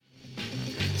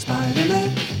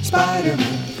Spider-Man,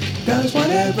 Spider-Man, does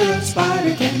whatever a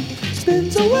spider can.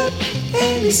 Spins a web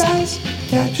any size,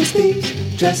 catches thieves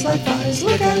just like flies.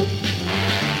 Look out,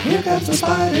 here comes the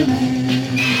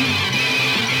Spider-Man.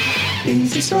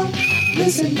 Easy strong,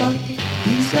 listen bug,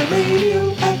 he's got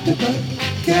radioactive blood.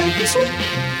 Can't be sweet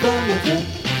from a thread,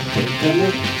 take a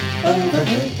look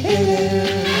overhead. Hey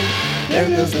there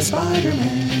goes the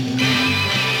Spider-Man.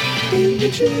 In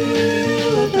the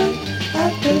chill of night,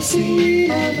 at the scene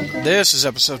of a crime. This is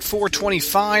episode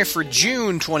 425 for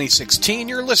June 2016.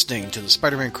 You're listening to the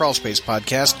Spider-Man Crawlspace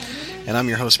podcast, and I'm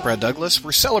your host, Brad Douglas.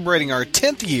 We're celebrating our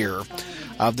 10th year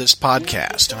of this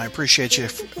podcast, and I appreciate you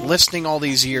listening all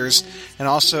these years, and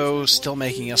also still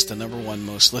making us the number one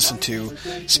most listened to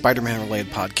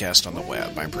Spider-Man-related podcast on the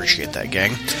web. I appreciate that,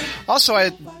 gang. Also,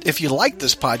 if you like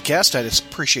this podcast, I'd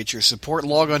appreciate your support.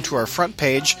 Log on to our front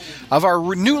page of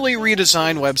our newly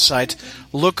redesigned website.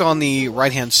 Look on the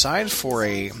right-hand side for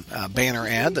a banner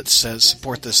ad that says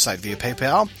support this site via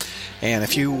PayPal. And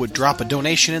if you would drop a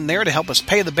donation in there to help us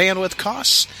pay the bandwidth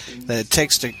costs that it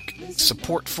takes to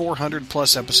support 400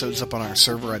 plus episodes up on our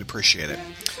server, I'd appreciate it.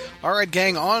 All right,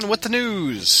 gang, on with the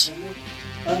news.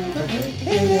 There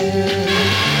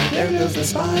goes the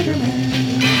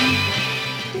Spider-Man.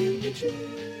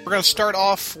 We're going to start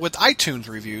off with iTunes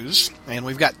reviews, and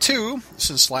we've got two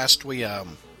since last we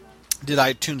did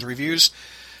iTunes reviews.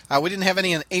 We didn't have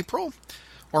any in April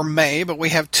or May, but we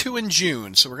have two in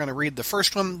June, so we're going to read the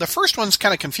first one. The first one's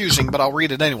kind of confusing, but I'll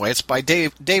read it anyway. It's by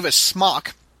Davis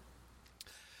Smock.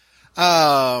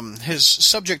 His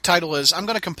subject title is, I'm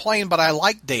going to complain, but I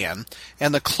like Dan,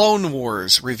 and the Clone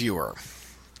Wars reviewer.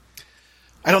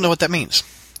 I don't know what that means,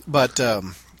 but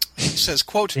he says,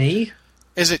 quote, Me?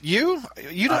 Is it you?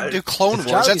 You don't do Clone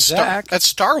Wars. That's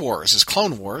Star Wars is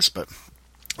Clone Wars, but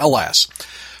alas.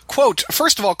 Quote,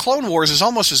 first of all, Clone Wars is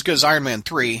almost as good as Iron Man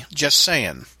 3, just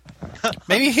saying.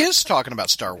 Maybe he is talking about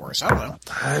Star Wars. I don't know.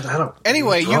 I don't.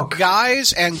 Anyway, you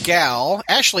guys and gal,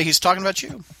 Ashley, he's talking about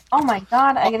you. Oh my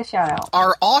god, I get a shout out.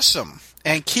 Are awesome.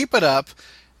 And keep it up.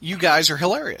 You guys are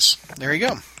hilarious. There you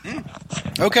go.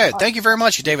 Okay, thank you very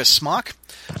much, Davis Smock.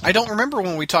 I don't remember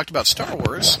when we talked about Star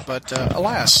Wars, but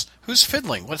alas, who's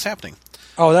fiddling? What's happening?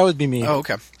 Oh, that would be me. Oh,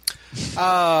 okay. He's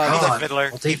a fiddler.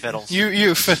 He fiddles.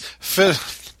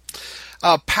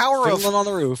 Power of... Fiddling on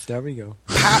the roof. There we go.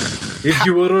 If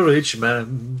you were a rich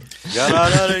man.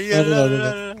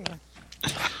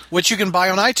 Which you can buy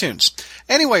on iTunes.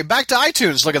 Anyway, back to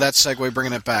iTunes. Look at that segue,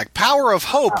 bringing it back. Power of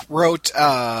Hope wrote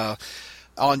on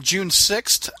June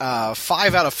 6th,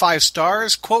 5 out of 5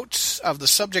 stars. Quote of the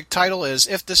subject title is,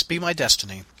 If This Be My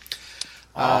Destiny.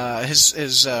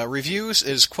 His reviews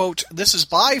is, quote, this is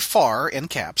by far, in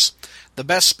caps, the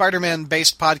best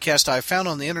Spider-Man-based podcast I've found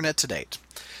on the internet to date.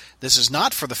 This is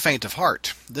not for the faint of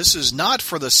heart. This is not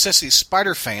for the sissy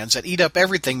Spider fans that eat up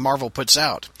everything Marvel puts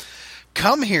out.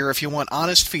 Come here if you want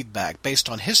honest feedback based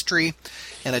on history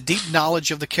and a deep knowledge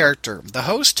of the character. The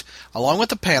host, along with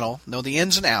the panel, know the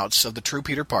ins and outs of the true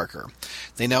Peter Parker.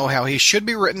 They know how he should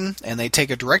be written, and they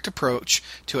take a direct approach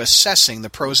to assessing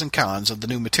the pros and cons of the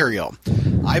new material.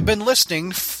 I've been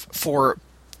listening for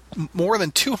more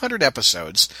than 200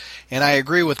 episodes, and I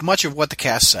agree with much of what the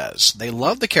cast says. They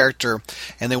love the character,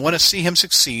 and they want to see him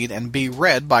succeed and be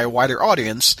read by a wider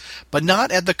audience, but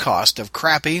not at the cost of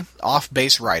crappy,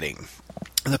 off-base writing.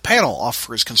 The panel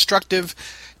offers constructive,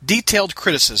 detailed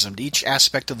criticism to each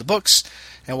aspect of the books,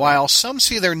 and while some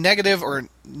see their negative or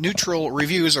neutral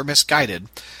reviews are misguided,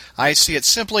 I see it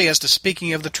simply as the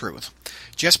speaking of the truth.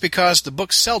 Just because the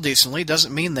books sell decently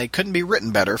doesn't mean they couldn't be written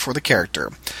better for the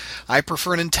character. I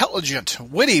prefer an intelligent,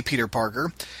 witty Peter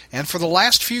Parker, and for the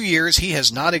last few years he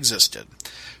has not existed.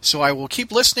 So I will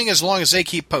keep listening as long as they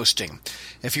keep posting.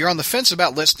 If you're on the fence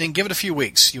about listening, give it a few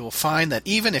weeks. You will find that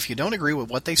even if you don't agree with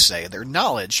what they say, their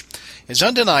knowledge is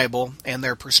undeniable, and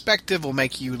their perspective will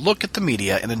make you look at the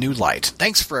media in a new light.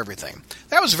 Thanks for everything.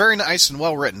 That was very nice and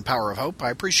well-written, Power of Hope. I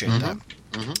appreciate that.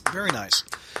 Mm-hmm. Very nice.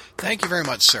 Thank you very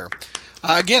much, sir.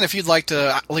 Again, if you'd like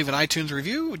to leave an iTunes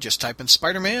review, just type in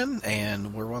Spider-Man,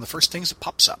 and we're one of the first things that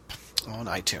pops up on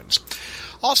iTunes.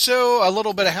 Also, a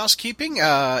little bit of housekeeping.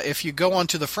 If you go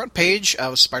onto the front page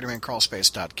of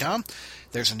SpidermanCrawlspace.com,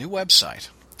 there's a new website.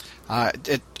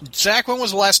 Zach, when was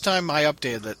the last time I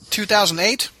updated it?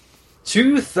 2008?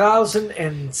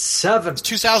 2007.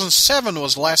 2007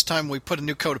 was the last time we put a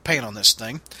new coat of paint on this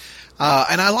thing.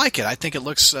 And I like it. I think it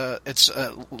looks, it's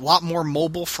a lot more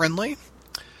mobile friendly.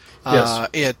 Yes.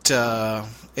 It's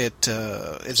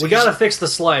we got to fix the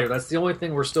slider. That's the only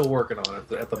thing we're still working on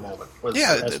at the moment.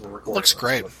 Yeah, it looks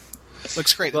great.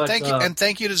 Looks great. But,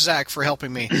 Thank you to Zach for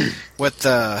helping me with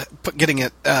getting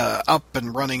it up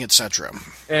and running, etc.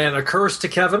 And a curse to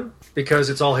Kevin because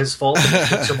it's all his fault.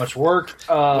 He did so much work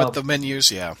with the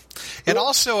menus, yeah. And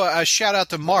also a shout out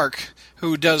to Mark,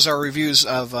 who does our reviews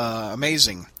of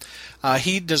Amazing.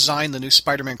 He designed the new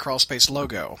Spider-Man Crawlspace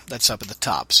logo that's up at the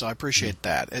top, so I appreciate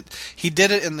that. He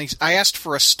did it I asked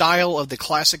for a style of the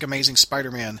classic Amazing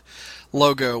Spider-Man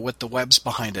logo with the webs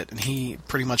behind it, and he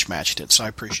pretty much matched it, so I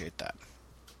appreciate that.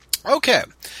 Okay,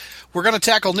 we're going to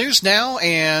tackle news now,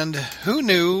 and who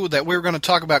knew that we were going to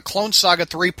talk about Clone Saga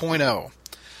 3.0?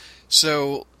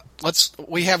 So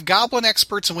we have Goblin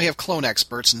experts and we have clone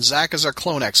experts, and Zach is our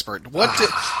clone expert.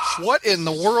 What in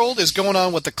the world is going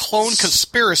on with the clone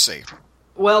conspiracy?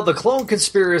 Well, the clone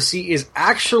conspiracy is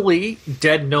actually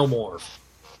Dead No More.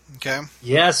 Okay.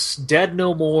 Yes, Dead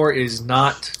No More is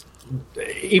not...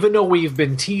 Even though we've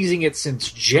been teasing it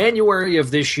since January of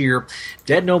this year,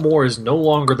 Dead No More is no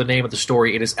longer the name of the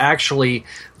story. It is actually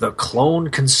the Clone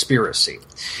Conspiracy.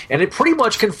 And it pretty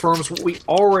much confirms what we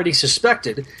already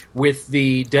suspected with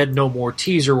the Dead No More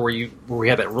teaser where we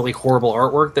had that really horrible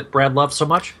artwork that Brad loved so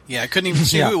much. Yeah, I couldn't even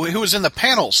see who was in the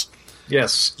panels.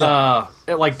 Yes.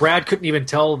 Like Brad couldn't even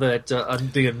tell that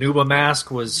the Anuba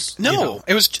mask was... No,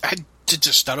 it was... I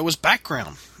just thought it was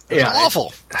background. It was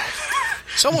awful.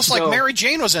 It's almost like Mary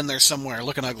Jane was in there somewhere,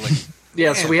 looking ugly.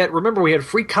 Yeah, so we had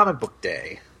Free Comic Book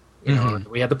Day. You know,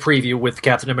 we had the preview with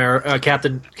Captain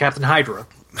Hydra.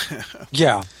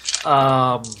 Yeah.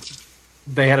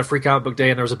 They had a Free Comic Book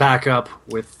Day, and there was a backup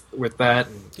with that,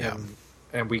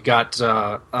 and we got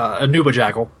Anuba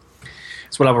Jackal.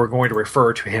 That's what we're going to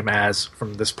refer to him as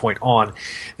from this point on.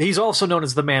 He's also known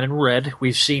as the Man in Red.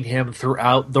 We've seen him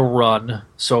throughout the run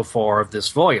so far of this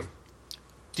volume.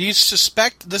 Do you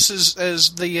suspect this is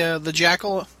the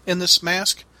Jackal in this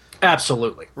mask?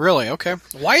 Absolutely. Really? Okay.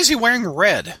 Why is he wearing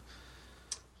red?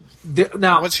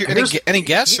 Now, what's any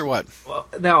guess or what?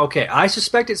 Now, okay. I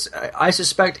suspect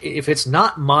if it's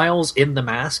not Miles in the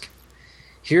mask,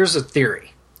 here's a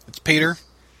theory. It's Peter.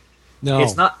 No,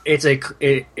 it's not.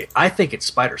 I think it's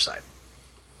Spider-Side.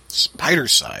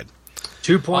 Spider-Side.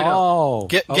 2.0. Oh,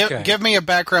 give me a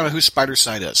background of who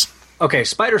Spider-Side is. Okay,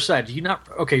 Spider-Side. Do you not?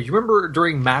 Okay, you remember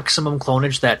during Maximum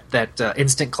Clonage that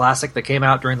instant classic that came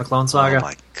out during the Clone Saga? Oh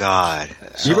my God!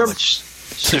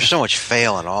 There's so much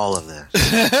fail in all of this.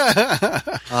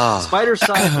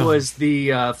 Spider-Side was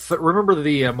the remember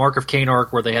the Mark of Cain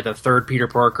arc where they had the third Peter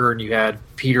Parker and you had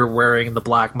Peter wearing the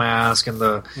black mask and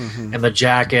the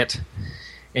jacket,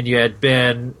 and you had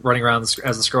Ben running around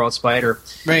as the Scarlet Spider.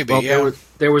 Maybe, yeah.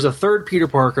 There was a third Peter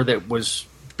Parker that was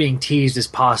being teased as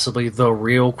possibly the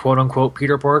real quote-unquote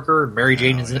Peter Parker, and Mary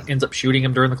Jane ends up shooting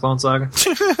him during the Clone Saga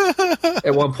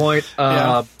at one point.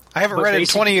 I haven't read it in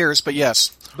 20 years, but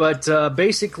yes. But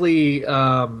basically,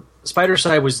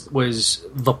 Spider-Side was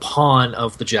the pawn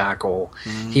of the Jackal.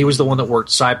 He was the one that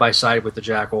worked side by side with the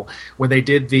Jackal. When they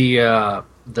did the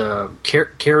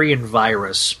Carrion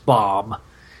virus bomb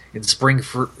in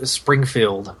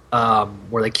Springfield,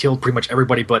 where they killed pretty much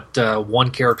everybody but one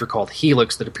character called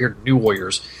Helix that appeared in New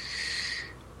Warriors.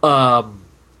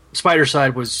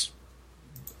 Spider-Side was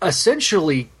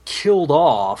essentially killed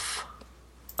off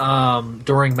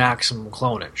during Maximum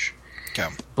Clonage. Okay.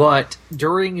 But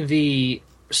during the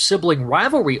sibling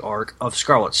rivalry arc of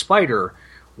Scarlet Spider,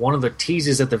 one of the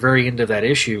teases at the very end of that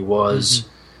issue was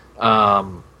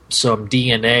some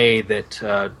DNA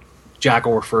that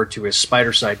Jackal referred to as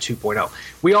Spider-Side 2.0.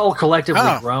 We all collectively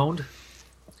groaned.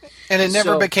 And it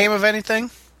never became of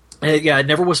anything? It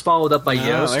never was followed up by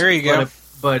Yost. There you go.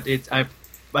 But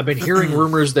I've been hearing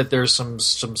rumors that there's some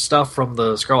stuff from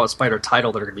the Scarlet Spider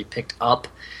title that are going to be picked up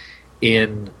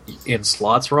in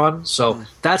Slott's run. So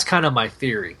that's kind of my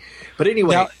theory. But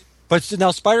anyway... Now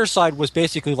Spider-Side was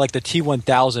basically like the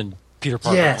T-1000 Peter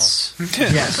Parker. Yes.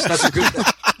 Yes, that's a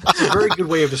very good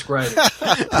way of describing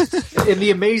it. In the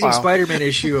Amazing Spider-Man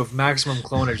issue of Maximum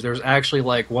Clonage, there's actually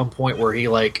like one point where he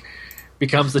like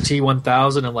becomes the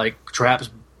T-1000 and like traps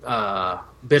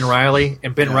Ben Reilly,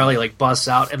 and Ben Reilly like busts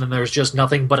out, and then there's just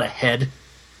nothing but a head,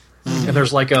 and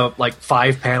there's like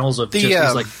 5 panels of just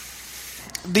these like.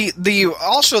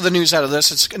 Also the news out of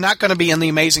this, it's not going to be in the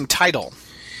Amazing title.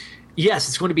 Yes,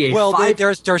 it's going to be a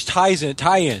there's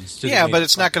tie-ins. To but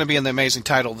it's not going to be in the Amazing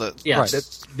title. The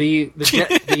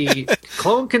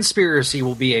Clone Conspiracy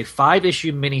will be a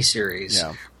 5-issue miniseries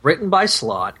written by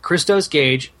Slott. Christos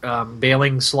Gage,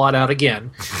 bailing Slott out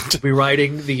again, to be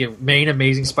writing the main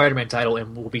Amazing Spider-Man title,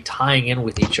 and will be tying in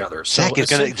with each other. So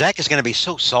Zach is going to be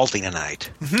so salty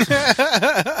tonight.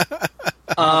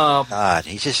 God,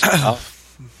 he's just...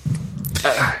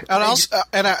 And also,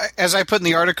 as I put in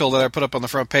the article that I put up on the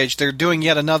front page, they're doing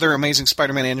yet another Amazing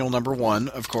Spider-Man Annual #1,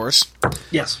 of course.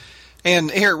 Yes.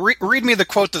 And here, read me the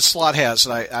quote that Slott has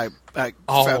that I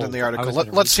found in the article.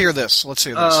 Let's hear this.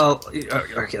 Okay,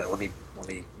 let me.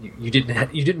 You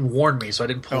didn't warn me, so I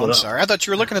didn't pull it up. I'm sorry. I thought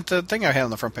you were looking at the thing I had on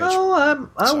the front page. Oh,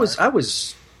 I was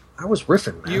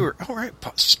riffing, man. You were all right.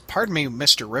 Pardon me,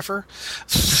 Mr. Riffer.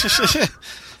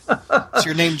 Is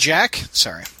your name Jack?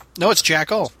 Sorry. No, it's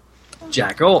Jack O.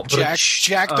 Jack O.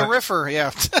 Jack the Riffer.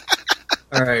 Yeah.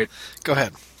 All right. Go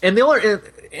ahead. And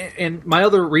and my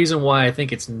other reason why I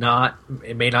think it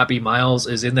may not be Miles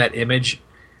is in that image.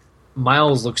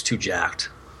 Miles looks too jacked,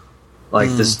 like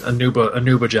this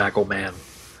Anuba Jackal man.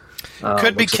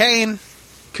 Could be Kane.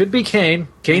 Could be Kane.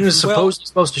 Kane was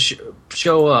supposed to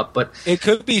show up, but it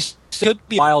could be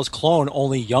Miles' clone,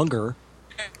 only younger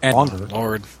and longer.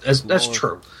 Lord, that's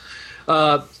true.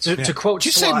 To quote, did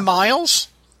you say Miles?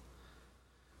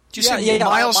 Did you say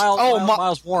Miles?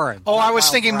 Miles Warren. Oh, I was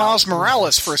thinking Miles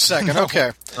Morales for a second.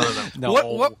 Okay. No.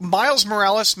 What Miles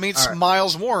Morales meets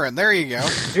Miles Warren. There you go.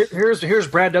 Here's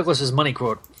Brad Douglas's money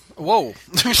quote. Whoa.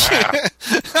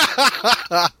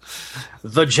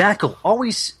 The Jackal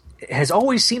has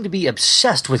always seemed to be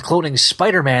obsessed with cloning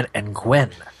Spider-Man and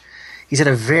Gwen. He's had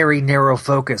a very narrow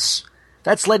focus.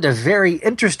 That's led to very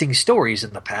interesting stories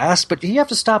in the past, but you have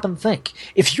to stop and think.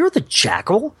 If you're the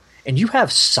Jackal and you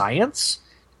have science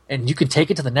and you can take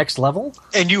it to the next level,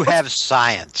 and you have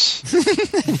science,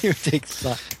 you take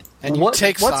science. And what's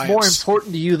science. more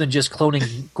important to you than just cloning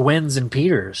Gwens and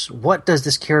Peters? What does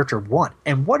this character want?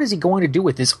 And what is he going to do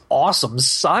with this awesome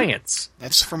science?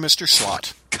 That's from Mr.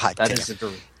 Slott. God That damn. is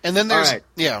the And then there's... All right.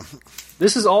 Yeah.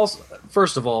 This is all...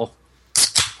 First of all...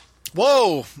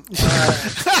 Whoa!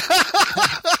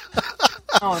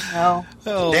 Oh,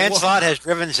 no. Dan Slott has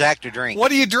driven Zach to drink.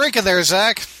 What are you drinking there,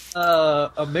 Zach?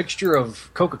 A mixture of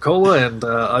Coca-Cola and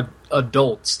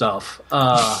adult stuff.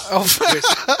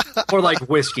 Or like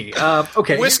whiskey.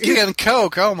 Okay. Whiskey and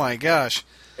Coke. Oh, my gosh.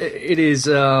 It is...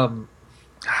 I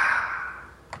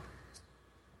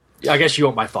guess you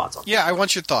want my thoughts on it. Yeah, I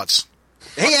want your thoughts.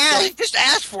 He just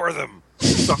asked for them.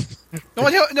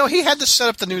 No, he had to set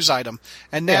up the news item.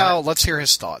 And now let's hear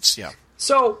his thoughts. Yeah.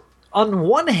 So, on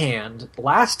one hand,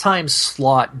 last time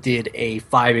Slott did a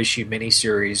 5-issue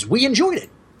miniseries, we enjoyed it.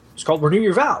 It's called Renew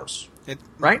Your Vows,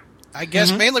 right? I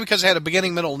guess mainly because it had a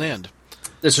beginning, middle, and end.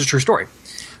 This is a true story.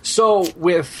 So,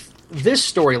 with this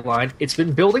storyline, it's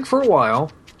been building for a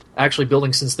while, actually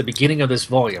building since the beginning of this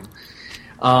volume.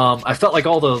 I felt like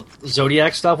all the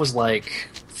Zodiac stuff was like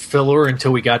filler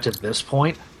until we got to this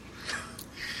point.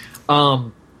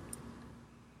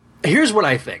 Here's what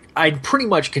I think. I pretty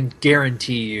much can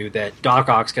guarantee you that Doc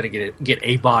Ock's going to get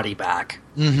a body back.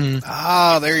 Mm-hmm.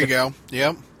 Ah, there you go.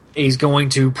 Yep. He's going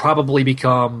to probably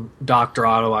become Dr.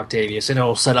 Otto Octavius, and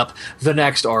it'll set up the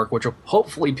next arc, which will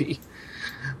hopefully be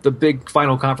the big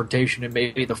final confrontation and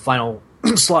maybe the final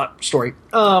Slott story.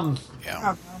 Yeah.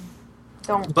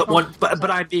 Oh, don't.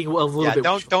 But I'm being a little bit.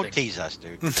 Don't tease us,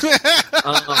 dude.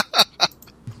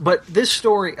 But this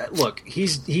story, look,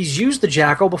 he's used the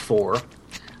Jackal before.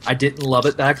 I didn't love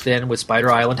it back then with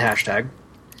Spider Island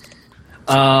 #.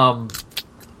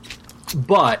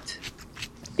 But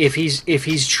if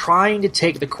he's trying to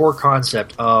take the core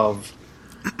concept of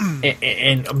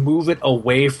and move it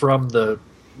away from the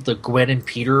Gwen and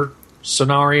Peter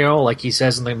scenario, like he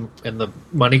says in the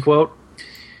money quote,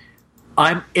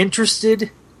 I'm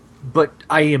interested, but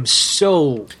I am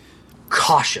so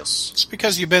cautious. It's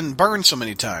because you've been burned so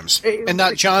many times, and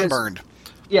not John burned.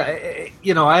 Yeah,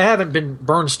 I haven't been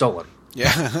burned stolen.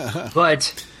 Yeah.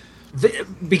 But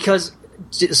because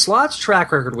Slott's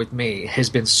track record with me has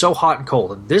been so hot and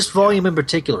cold, and this volume in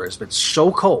particular has been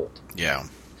so cold. Yeah.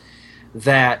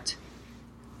 That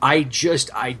I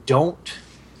don't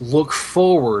look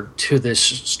forward to this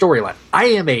storyline. I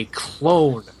am a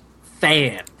clone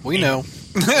fan. We know.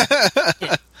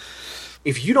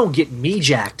 If you don't get me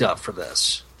jacked up for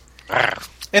this,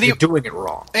 you're doing it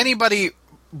wrong. Anybody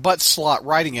but Slott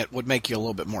writing it would make you a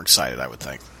little bit more excited, I would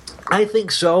think. I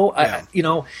think so. Yeah.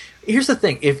 Here's the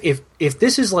thing: if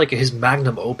this is like his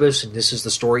magnum opus, and this is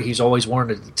the story he's always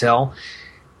wanted to tell,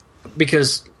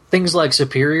 because things like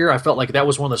Superior, I felt like that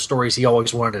was one of the stories he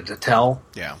always wanted to tell.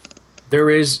 Yeah,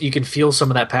 you can feel some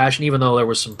of that passion, even though there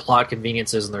was some plot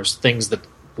conveniences and there's things that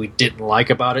we didn't like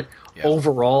about it. Yeah.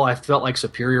 Overall, I felt like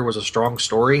Superior was a strong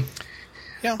story.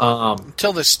 Yeah,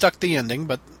 until they stuck the ending,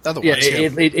 but otherwise,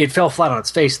 it fell flat on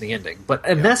its face in the ending.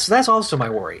 That's also my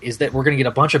worry, is that we're going to get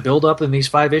a bunch of build up in these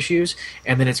 5 issues,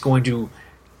 and then it's going to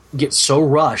get so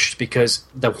rushed because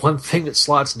the one thing that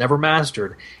Slott's never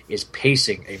mastered is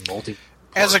pacing a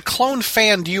As a clone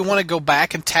fan, do you want to go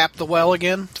back and tap the well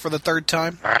again for the third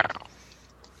time?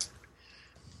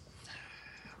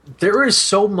 There is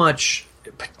so much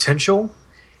potential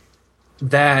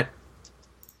that,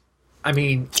 I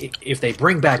mean, if they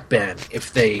bring back Ben,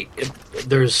 if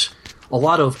there's a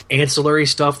lot of ancillary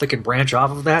stuff that can branch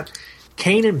off of that.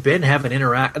 Kane and Ben have an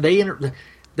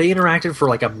they interacted for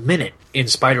like a minute in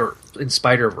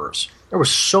Spider-Verse. There was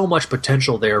so much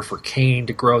potential there for Kane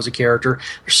to grow as a character.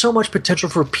 There's so much potential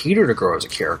for Peter to grow as a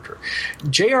character.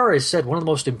 JR has said one of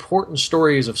the most important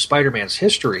stories of Spider-Man's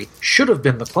history should have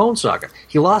been the Clone Saga.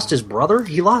 He lost his brother.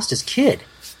 He lost his kid.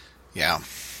 Yeah.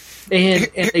 And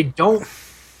they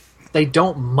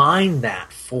don't mind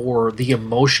that for the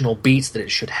emotional beats that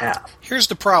it should have. Here's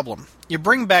the problem. You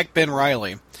bring back Ben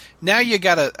Reilly. Now you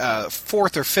got a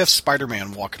fourth or fifth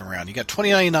Spider-Man walking around. You got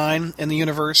 2099 in the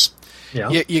universe.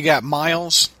 Yeah. You got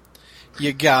Miles.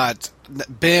 You got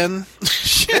Ben.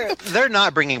 They're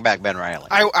not bringing back Ben Reilly.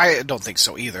 I don't think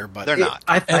so either. But They're not.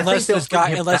 Unless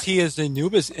he is the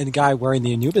Anubis and guy wearing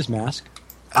the Anubis mask.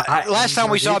 Last time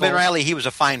we saw Ben Reilly, he was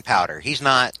a fine powder. He's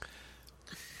not.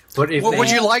 But if would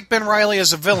you like Ben Reilly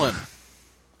as a villain?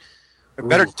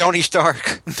 Better Tony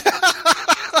Stark.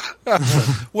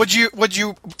 Would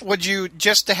you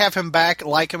just to have him back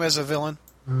like him as a villain?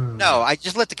 No, I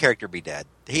just let the character be dead.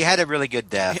 He had a really good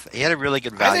death. He had a really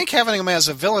good value. I think having him as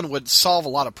a villain would solve a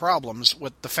lot of problems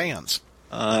with the fans.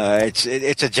 It's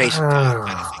a Jason Todd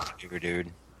kind of thing to do,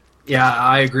 dude. Yeah,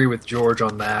 I agree with George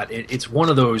on that. It's one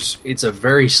of those. It's a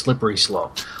very slippery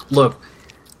slope. Look,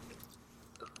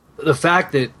 the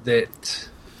fact that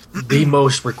the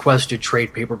most requested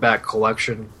trade paperback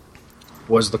collection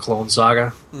was the Clone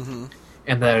Saga, and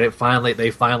that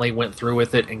they finally went through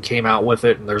with it and came out with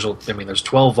it. And there's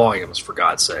 12 volumes, for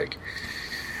God's sake.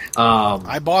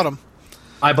 I bought them.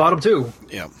 I bought them too.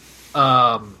 Yeah.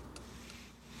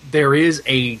 There is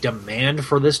a demand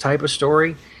for this type of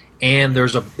story, and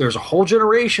there's a whole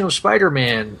generation of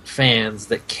Spider-Man fans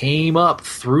that came up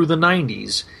through the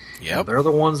 90s. Yep. They're the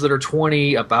ones that are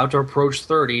 20, about to approach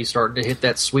 30, starting to hit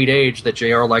that sweet age that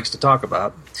JR likes to talk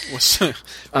about. With some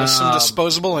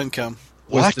disposable income.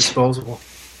 With disposable.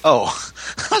 Oh,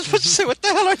 I was supposed to say, what the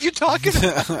hell are you talking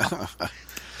about?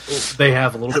 They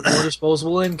have a little bit more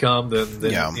disposable income than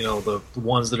the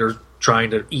ones that are trying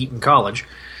to eat in college.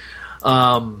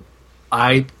 I'll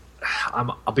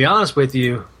be honest with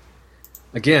you.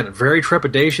 Again, very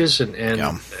trepidatious, and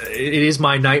it is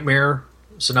my nightmare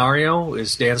scenario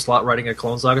is Dan Slott writing a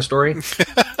Clone Saga story,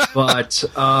 but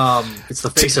it's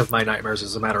the face of my nightmares,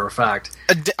 as a matter of fact.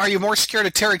 Are you more scared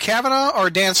of Terry Kavanagh or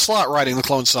Dan Slott writing the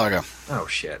Clone Saga? Oh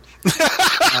shit!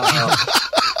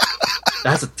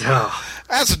 That's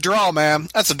a draw, man.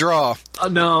 That's a draw.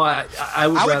 No, I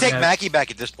would take Mackie back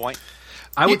at this point.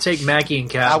 I would take Mackie and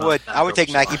Kavanagh. I would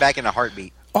take Mackie back in a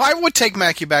heartbeat. Oh, I would take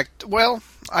Mackie back. Well,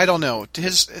 I don't know.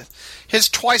 His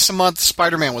twice-a-month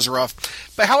Spider-Man was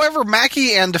rough. But however,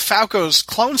 Mackie and DeFalco's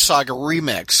Clone Saga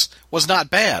remix was not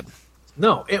bad.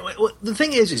 No. The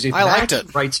thing is if I liked it.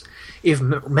 If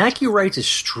Mackie writes a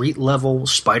street-level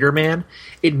Spider-Man,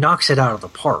 it knocks it out of the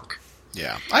park.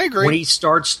 Yeah, I agree. When he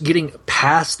starts getting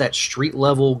past that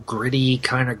street-level, gritty,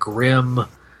 kind of grim...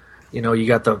 you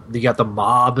got the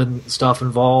mob and stuff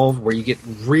involved, where you get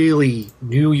really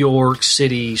New York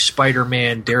City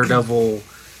Spider-Man, Daredevil,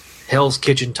 Hell's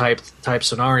Kitchen type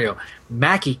scenario.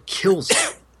 Mackie kills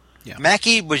it. Yeah.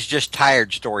 Mackie was just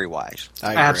tired story-wise.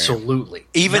 Absolutely.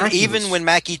 Even when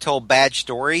Mackie told bad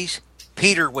stories,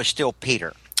 Peter was still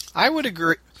Peter. I would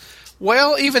agree.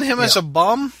 Well, even him as a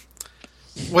bum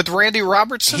with Randy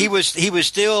Robertson, he was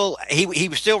still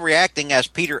reacting as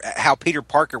how Peter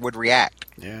Parker would react.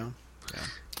 Yeah.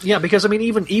 Yeah, because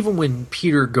even when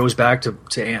Peter goes back to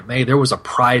Aunt May, there was a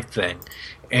pride thing,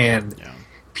 and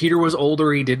Peter was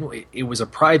older. It was a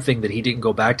pride thing that he didn't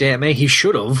go back to Aunt May. He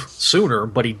should have sooner,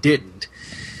 but he didn't.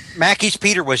 Mackie's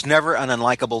Peter was never an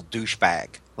unlikable douchebag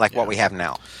like what we have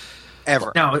now,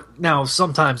 ever. Now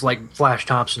sometimes like Flash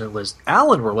Thompson and Liz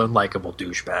Allen were unlikable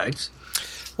douchebags.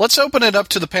 Let's open it up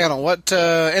to the panel. What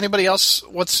anybody else?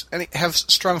 Have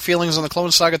strong feelings on the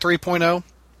Clone Saga 3.0?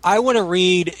 I want to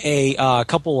read a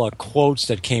couple of quotes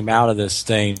that came out of this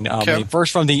thing.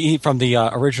 First, from the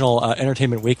original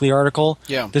Entertainment Weekly article.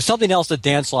 Yeah. There's something else that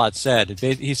Dan Slott said.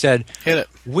 He said, "Hit it.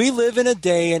 We live in a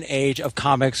day and age of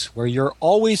comics where you're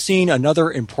always seeing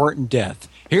another important death.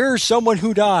 Here's someone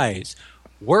who dies.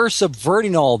 We're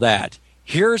subverting all that.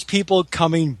 Here's people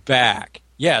coming back.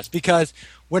 Yes, because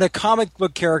when a comic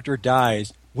book character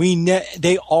dies,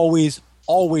 they always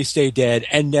stay dead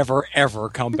and never ever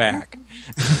come back."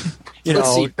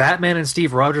 Let's see. Batman and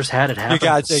Steve Rogers had it happen they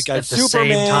got at the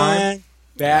Superman, same time.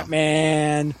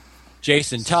 Batman,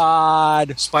 Jason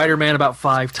Todd, Spider-Man about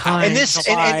 5 times. And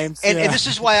this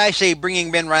is why I say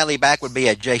bringing Ben Reilly back would be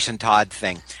a Jason Todd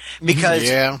thing,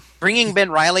 because bringing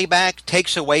Ben Reilly back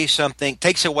takes away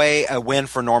a win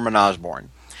for Norman Osborn.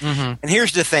 Mm-hmm. And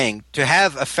here's the thing: to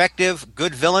have effective,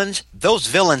 good villains, those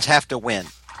villains have to win.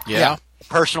 Yeah,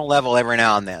 personal level every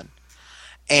now and then.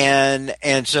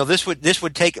 And so this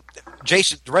would take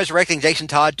resurrecting Jason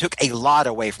Todd took a lot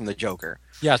away from the Joker.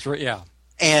 Yes, yeah.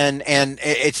 And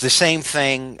it's the same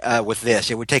thing with this.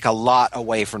 It would take a lot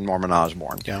away from Norman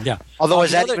Osborn. Yeah. Although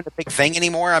is that even a big thing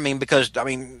anymore? I mean, because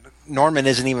Norman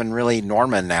isn't even really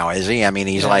Norman now, is he? I mean,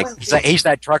 he's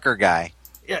that trucker guy.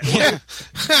 Yeah.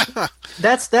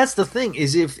 That's the thing,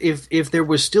 is if there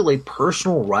was still a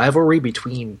personal rivalry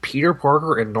between Peter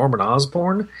Parker and Norman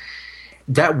Osborn,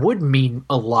 that would mean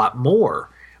a lot more.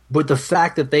 But the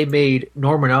fact that they made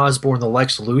Norman Osborn the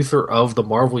Lex Luthor of the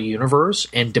Marvel Universe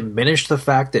and diminished the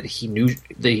fact that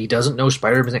he doesn't know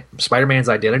Spider-Man's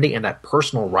identity, and that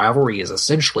personal rivalry is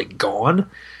essentially gone.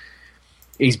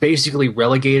 He's basically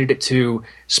relegated it to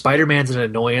Spider-Man's an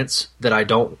annoyance that I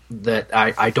don't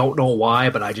know why,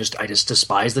 but I just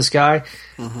despise this guy.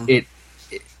 Mm-hmm.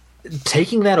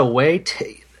 Taking that away,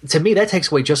 to me, that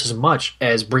takes away just as much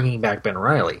as bringing back Ben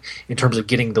Reilly in terms of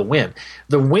getting the win.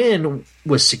 The win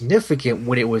was significant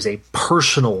when it was a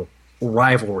personal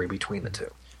rivalry between the two.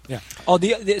 Yeah. Oh,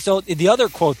 so the other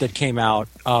quote that came out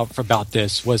about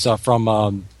this was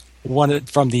from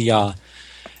the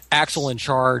Axel in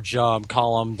Charge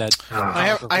column that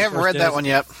I haven't read that one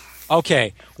yet.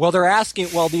 Okay. Well,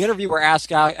 the interviewer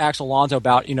asked Axel Alonso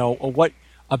about what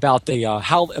about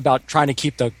about trying to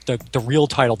keep the real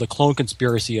title, the Clone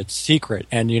Conspiracy, a secret,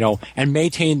 and and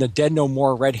maintain the Dead No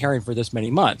More red herring for this many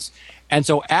months. And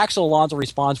so Axel Alonso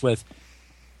responds with,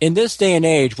 "In this day and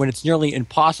age, when it's nearly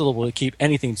impossible to keep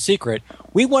anything secret,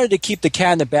 we wanted to keep the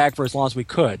cat in the bag for as long as we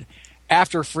could.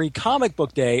 After Free Comic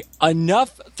Book Day,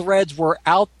 enough threads were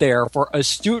out there for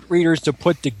astute readers to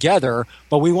put together,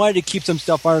 but we wanted to keep some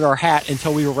stuff under our hat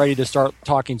until we were ready to start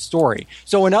talking story."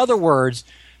 So in other words,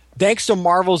 thanks to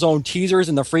Marvel's own teasers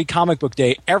and the Free Comic Book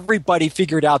Day, everybody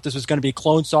figured out this was going to be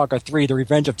Clone Saga 3, The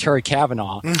Revenge of Terry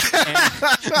Kavanagh.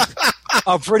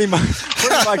 Pretty much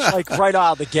like right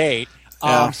out of the gate.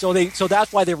 So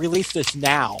that's why they released this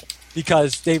now,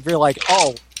 because they realized,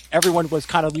 everyone was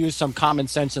kind of used some common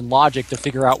sense and logic to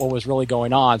figure out what was really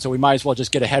going on, so we might as well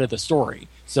just get ahead of the story.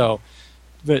 So,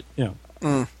 but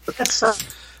That's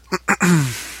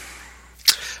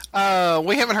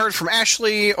we haven't heard from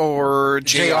Ashley or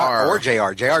JR.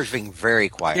 JR's being very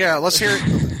quiet. Yeah, let's hear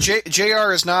it.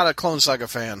 JR is not a Clone Saga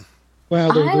fan.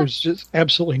 Well, there's just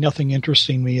absolutely nothing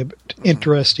interesting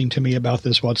to me about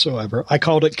this whatsoever. I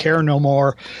called it Care No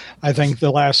More, I think,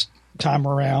 the last time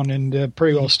around, and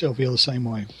pretty well still feel the same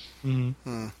way.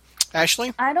 Mm-hmm.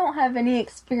 Ashley? I don't have any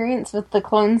experience with the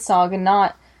Clone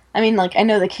Saga. I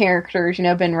know the characters,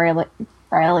 Ben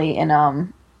Reilly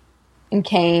and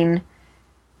Kane,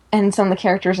 and some of the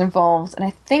characters involved, and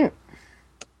I think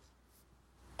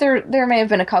there may have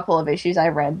been a couple of issues I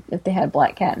read if they had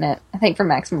Black Cat in it. I think from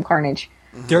Maximum Carnage.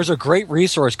 There's a great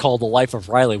resource called The Life of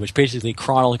Reilly, which basically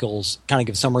chronicles, kind of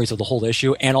gives summaries of the whole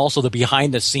issue, and also the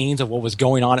behind the scenes of what was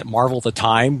going on at Marvel at the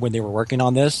time when they were working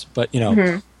on this. But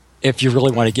if you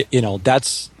really want to get,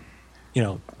 that's,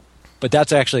 but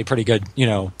that's actually pretty good,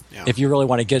 if you really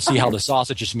want to see how the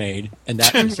sausage is made, and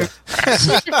that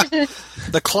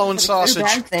the clone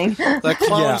sausage, the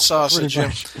clone sausage.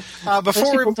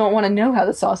 Before people don't want to know how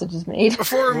the sausage is made.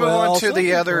 Before we move on to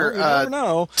the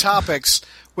other topics,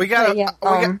 we got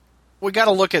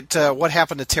to look at what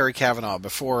happened to Terry Kavanagh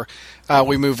before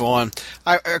we move on.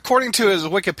 According to his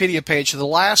Wikipedia page, the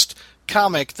last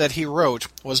comic that he wrote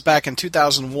was back in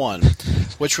 2001,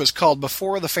 which was called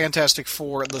Before the Fantastic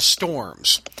Four: The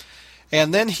Storms.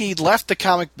 And then he left the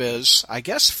comic biz, I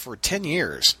guess, for 10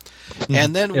 years.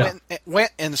 And then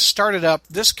went and started up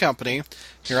this company.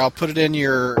 Here, I'll put it in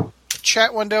your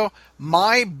chat window,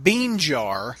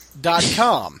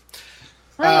 mybeanjar.com.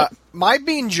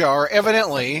 MyBeanJar,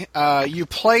 evidently, you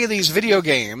play these video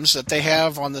games that they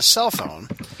have on the cell phone.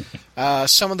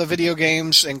 Some of the video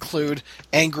games include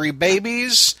Angry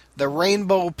Babies, the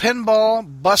Rainbow Pinball,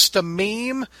 Bust a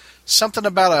Meme, something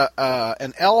about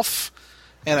an elf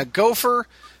and a gopher.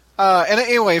 And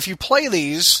anyway, if you play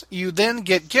these, you then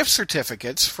get gift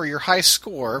certificates for your high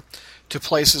score to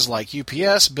places like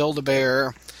UPS,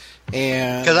 Build-A-Bear,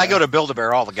 and... Because I go to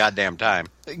Build-A-Bear all the goddamn time.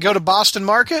 Go to Boston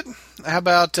Market? How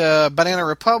about Banana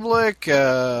Republic?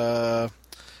 That's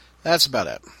about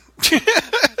it.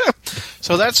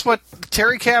 So that's what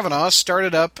Terry Kavanagh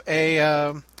started up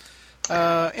a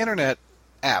internet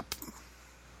app.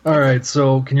 All right,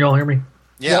 so can you all hear me?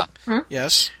 Yeah.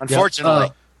 Yes.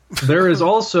 Unfortunately. There is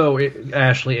also,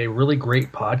 Ashley, a really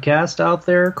great podcast out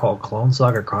there called Clone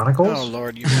Saga Chronicles. Oh,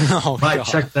 Lord. You Might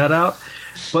check that out.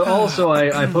 But also,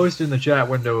 I posted in the chat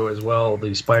window as well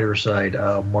the Spider Side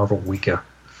Marvel Wiki.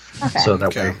 Okay. So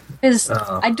that way. Because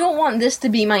I don't want this to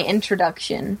be my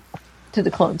introduction to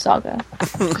the Clone Saga.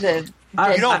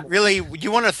 You don't really.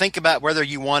 You want to think about whether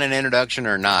you want an introduction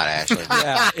or not, Ashley.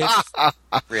 Yeah,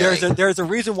 Really. there's a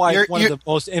reason why it's one of the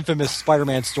most infamous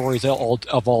Spider-Man stories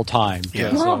of all time.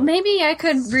 Yeah. Well, maybe I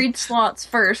could read Slots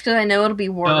first because I know it'll be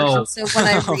worse. So when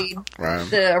I read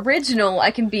the original,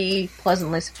 I can be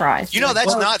pleasantly surprised. You know,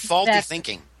 that's not faulty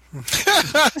thinking.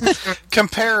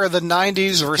 compare the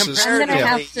 90s versus. I'm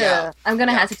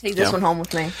gonna have to take this one home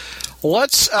with me.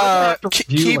 Let's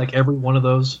review like every one of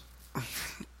those.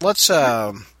 Let's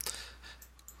yeah,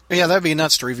 that'd be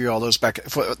nuts to review all those back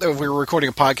if we were recording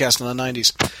a podcast in the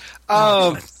 90s.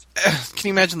 Can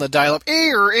you imagine the dial-up?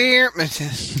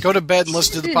 Go to bed and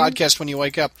listen to the podcast when you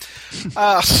wake up.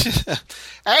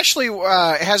 Ashley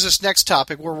has this next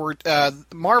topic where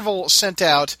Marvel sent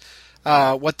out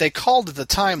what they called at the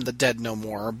time the Dead No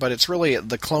More, but it's really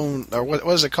the Clone, or what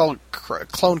is it called?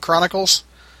 Clone Chronicles?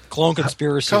 Clone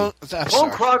Conspiracy.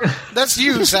 That's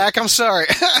you, Zach. I'm sorry.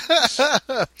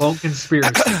 Clone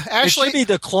Conspiracy. Ashley, it should be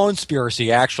the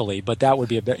Clonespiracy, actually, but that would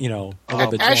be a bit, a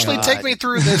bit. Ashley, take me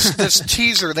through this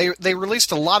teaser. They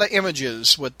released a lot of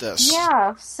images with this.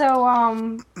 Yeah.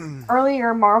 So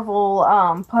earlier,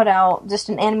 Marvel put out just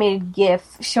an animated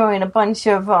GIF showing a bunch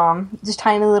of just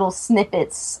tiny little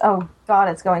snippets. Oh God,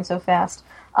 it's going so fast.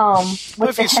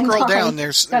 If you scroll down,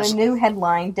 there's got a new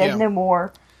headline: "Dead No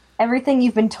More." Everything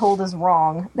you've been told is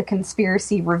wrong. The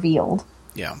conspiracy revealed.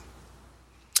 Yeah.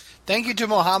 Thank you to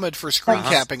Mohammed for screen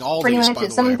capping all these, by the way.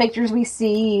 Some of the pictures we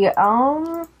see,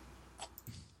 and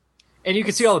you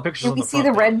can see all the pictures on the front. We see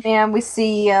the Red Man, we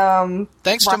see,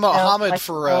 Thanks to Mohammed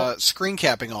for screen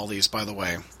capping all these, by the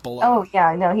way, below. Oh,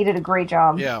 yeah, no, he did a great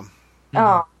job. Yeah.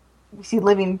 We see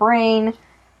Living Brain.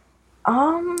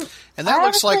 And that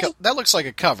looks like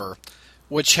a cover,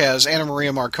 which has Anna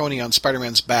Maria Marconi on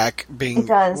Spider-Man's back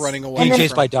running away. Being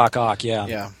chased by Doc Ock,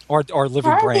 yeah. Or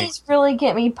Living Brain. None of these really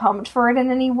get me pumped for it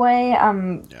in any way. I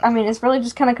mean, it's really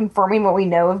just kind of confirming what we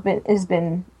know has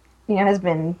been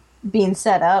being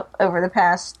set up over the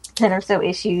past 10 or so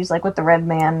issues, like with the Red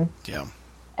Man. Yeah.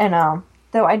 And,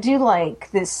 though I do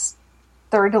like this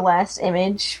third to last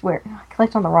image where I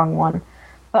clicked on the wrong one,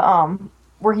 but,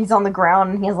 where he's on the ground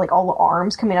and he has like all the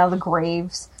arms coming out of the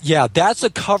graves. Yeah, that's a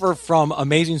cover from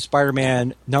Amazing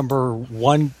Spider-Man number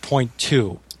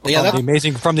 1.2. Yeah,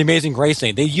 from the Amazing Grace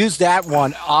thing. They used that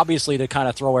one obviously to kind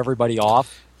of throw everybody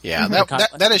off. Yeah,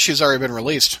 that issue's already been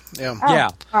released.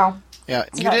 Yeah. Yeah.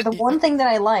 So the one thing that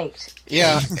I liked.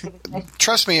 Yeah.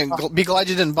 Trust me, and be glad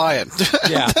you didn't buy it.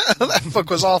 Yeah. That book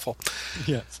was awful.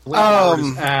 Yes.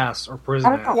 Ass or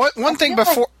prison ass. One thing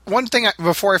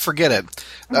before I forget it,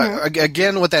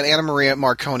 again with that Anna Maria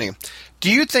Marconi,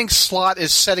 do you think Slott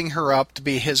is setting her up to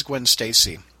be his Gwen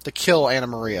Stacy, to kill Anna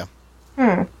Maria?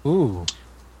 Ooh.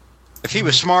 If he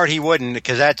was smart, he wouldn't,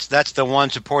 because that's the one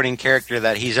supporting character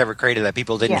that he's ever created that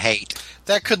people didn't hate.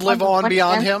 That could live on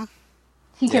beyond him?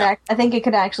 He could. I think it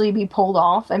could actually be pulled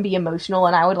off and be emotional,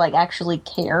 and I would actually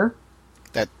care.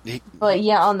 But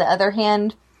yeah, on the other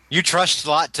hand, you trust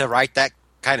Slott to write that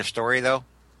kind of story, though.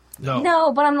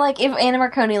 No, but I'm if Anna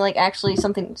Marconi actually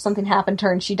something happened to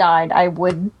her and she died, I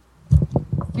would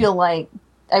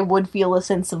feel a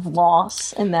sense of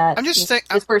loss in that. I'm just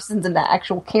this person's in the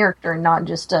actual character, and not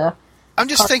just a. I'm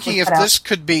just thinking if this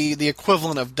could be the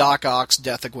equivalent of Doc Ock's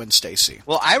death of Gwen Stacy.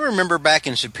 Well, I remember back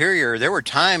in Superior, there were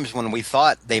times when we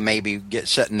thought they maybe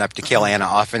setting up to kill Anna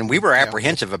off, and we were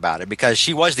apprehensive about it because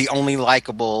she was the only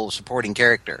likable supporting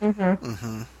character,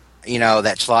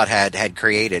 that Slott had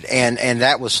created, and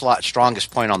that was Slott's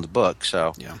strongest point on the book.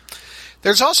 So yeah.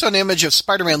 There's also an image of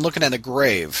Spider-Man looking at a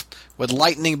grave with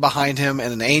lightning behind him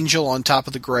and an angel on top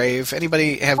of the grave.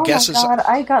 Anybody have guesses? Oh my God,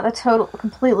 I got the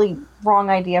completely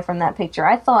wrong idea from that picture.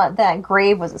 I thought that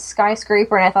grave was a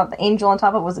skyscraper, and I thought the angel on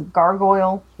top of it was a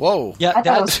gargoyle. Whoa. Yeah,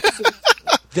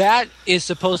 that is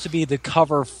supposed to be the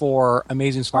cover for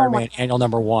Amazing Spider-Man Annual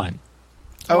number 1.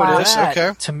 Oh, wow. It is?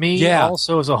 Okay. To me,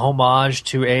 also is a homage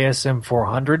to ASM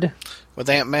 400. With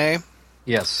Aunt May?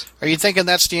 Yes. Are you thinking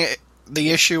that's the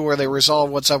issue where they resolve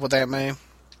what's up with Aunt May?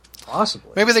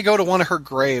 Possibly. Maybe they go to one of her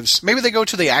graves. Maybe they go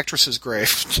to the actress's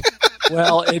grave.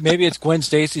 Well, maybe it's Gwen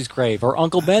Stacy's grave or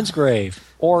Uncle Ben's grave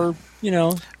or,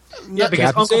 Yeah,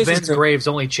 because Uncle Ben's grave's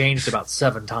only changed about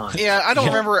 7 times. Yeah, I don't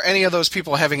remember any of those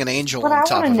people having an angel on top of it.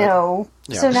 But I want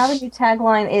to know, so now the new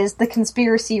tagline is The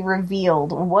Conspiracy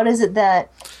Revealed. What is it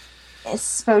that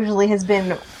supposedly has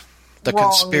been The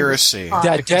wrong. conspiracy.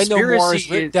 That Dead No More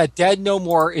conspiracy that Dead No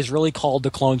More is really called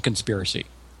the Clone Conspiracy.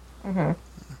 Mm-hmm.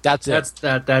 That's it.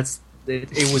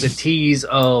 It was a tease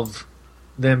of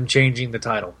them changing the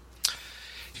title.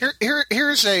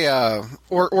 Here's a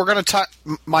we're going to tie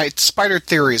my spider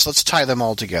theories. Let's tie them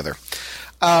all together.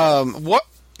 What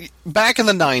back in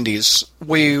the 90s,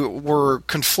 we were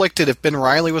conflicted if Ben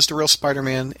Reilly was the real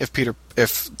Spider-Man, if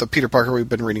the Peter Parker we've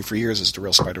been reading for years is the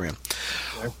real Spider-Man.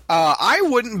 I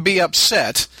wouldn't be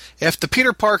upset if the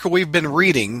Peter Parker we've been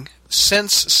reading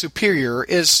since Superior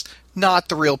is not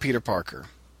the real Peter Parker.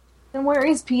 Then where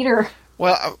is Peter?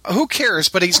 Well, who cares?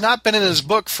 But he's not been in his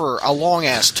book for a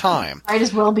long-ass time. Might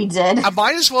as well be dead. I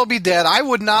might as well be dead. I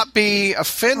would not be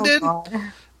offended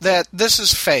that this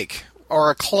is fake or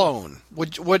a clone.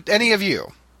 Would any of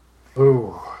you?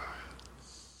 Ooh.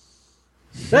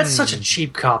 That's such a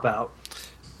cheap cop-out.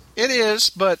 It is,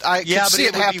 but I can see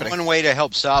it happening. Be one way to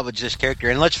help salvage this character.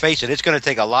 And let's face it, it's going to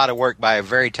take a lot of work by a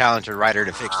very talented writer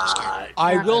to fix this character.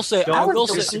 I will say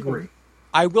disagree.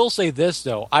 I will say this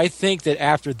though. I think that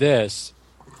after this,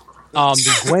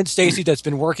 the Gwen Stacy that's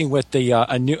been working with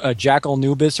the Jackal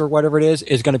Nubis or whatever it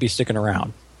is going to be sticking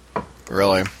around.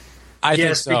 Really? I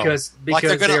think so. because like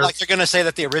they're going to say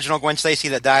that the original Gwen Stacy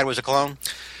that died was a clone.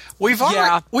 We've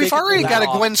already got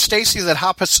a Gwen Stacy that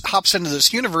hops into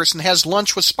this universe and has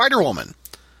lunch with Spider-Woman.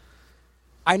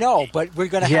 I know, but we're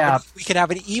going to we can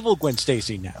have an evil Gwen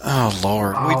Stacy now. Oh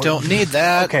Lord, we don't need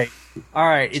that. Okay, all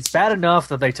right. It's bad enough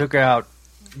that they took out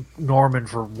Norman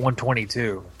for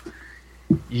 122.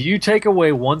 You take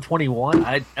away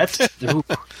 121. That's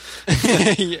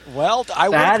well, I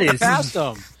wouldn't put it past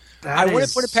them. I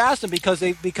wouldn't put it past them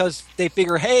because they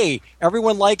figure, hey,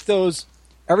 everyone liked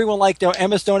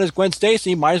Emma Stone as Gwen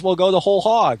Stacy. Might as well go the whole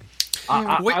hog.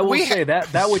 I will say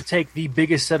that would take the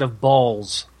biggest set of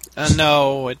balls.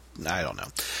 No, I don't know.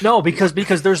 No, because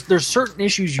there's certain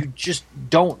issues you just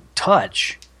don't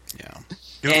touch. Yeah.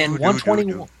 And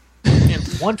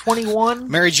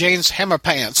 121. Mary Jane's hammer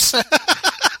pants.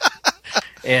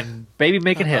 And baby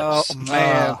making hips. Oh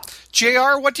man.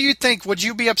 JR, what do you think? Would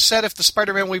you be upset if the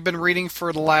Spider-Man we've been reading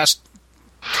for the last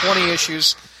 20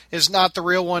 issues is not the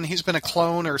real one? He's been a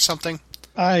clone or something?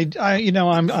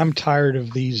 I'm tired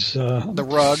of these. The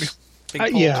rug.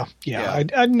 Yeah.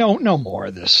 I no more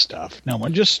of this stuff. No more.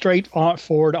 Just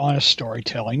straightforward, honest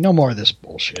storytelling. No more of this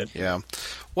bullshit. Yeah.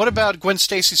 What about Gwen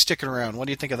Stacy sticking around? What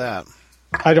do you think of that?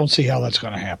 I don't see how that's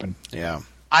going to happen. Yeah.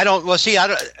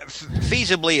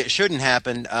 Feasibly it shouldn't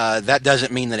happen. That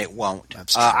doesn't mean that it won't.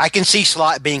 That's true. I can see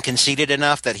Slott being conceited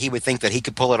enough that he would think that he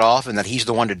could pull it off and that he's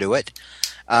the one to do it.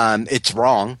 It's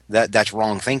wrong. That's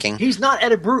wrong thinking. He's not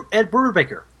Ed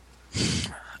Brubaker.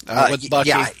 With Bucky.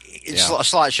 Yeah.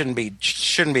 Slott shouldn't be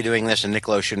doing this, and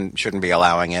Niccolo shouldn't be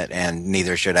allowing it, and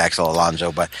neither should Axel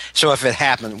Alonso. But so if it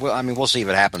happens, we'll see if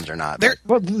it happens or not.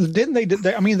 Well, didn't they?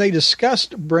 They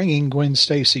discussed bringing Gwen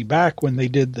Stacy back when they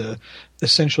did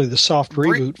essentially the soft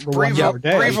reboot for One More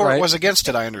Day. Brevoort was against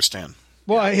it, I understand.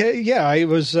 Well, it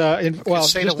was.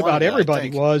 Just about everybody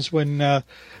was when.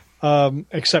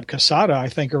 Except Quesada, I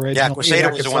think originally. Yeah, Quesada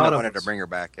was the one that wanted to bring her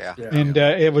back. Yeah. And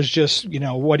it was just,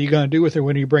 what are you going to do with her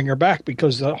when you bring her back?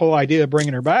 Because the whole idea of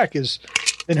bringing her back is,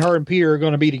 then her and Peter are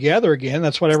going to be together again.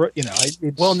 That's whatever.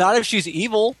 Well, not if she's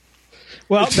evil.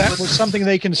 Well, that was something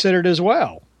they considered as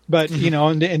well, but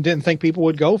and didn't think people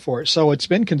would go for it. So it's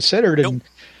been considered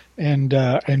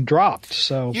and dropped.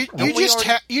 So you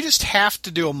just have to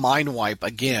do a mind wipe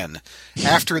again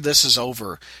after this is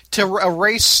over to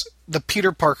erase the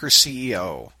Peter Parker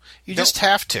CEO. You just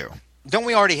have to. Don't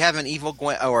we already have an evil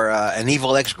an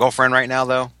evil ex-girlfriend right now,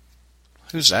 though?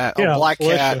 Who's that? Yeah, Black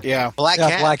Cat. Felicia. Yeah, Black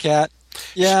Cat. Black Cat.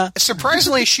 Yeah.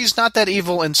 Surprisingly, she's not that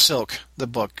evil in Silk. The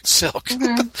book Silk.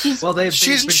 Mm-hmm. Well,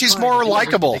 she's more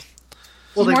likable.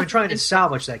 Well, they've been trying to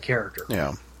salvage that character.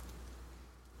 Yeah.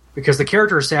 Because the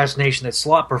character assassination that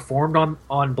Slott performed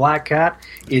on Black Cat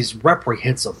is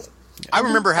reprehensible. I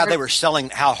remember how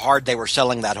hard they were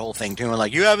selling that whole thing too, and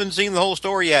like, you haven't seen the whole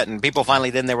story yet, and people finally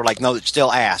they were like, no, it's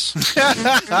still ass.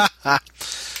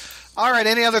 All right,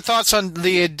 any other thoughts on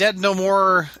the Dead No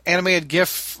More animated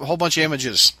GIF? A whole bunch of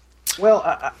images. Well,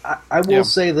 I will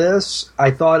say this: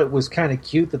 I thought it was kind of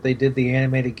cute that they did the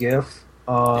animated GIF.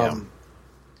 It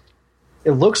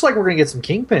looks like we're going to get some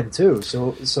Kingpin too.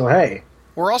 So hey,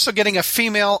 we're also getting a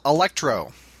female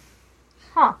Electro.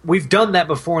 Huh? We've done that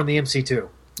before in the MC2.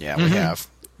 Yeah, we have.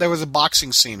 There was a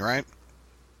boxing scene, right?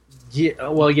 Yeah.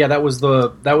 Well, yeah. That was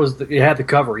it had the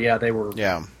cover. Yeah, they were.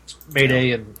 Yeah. Mayday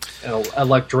and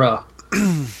Elektra.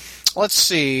 Let's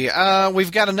see.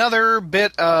 We've got another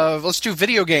bit of. Let's do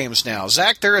video games now.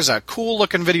 Zach, there is a cool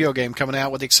looking video game coming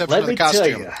out with the exception of the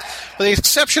costume. With the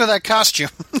exception of that costume.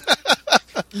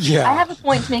 Yeah. I have a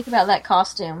point to make about that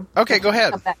costume. Okay, go ahead.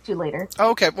 I'll come back to later.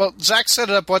 Okay, well, Zach set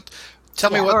it up. Tell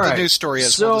me what the news story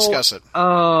is. We'll discuss it.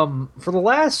 For the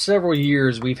last several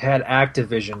years, we've had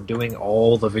Activision doing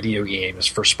all the video games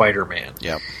for Spider-Man.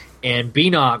 Yep. And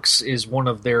Beanox is one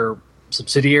of their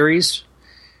subsidiaries.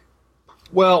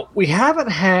 Well, we haven't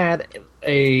had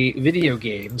a video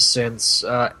game since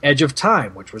Edge of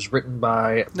Time, which was written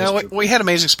by... No, we had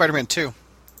Amazing Spider-Man 2.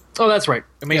 Oh, that's right.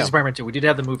 Amazing Spider-Man 2. We did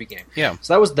have the movie game. Yeah.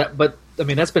 So that was that. But, I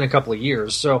mean, that's been a couple of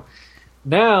years. So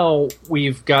now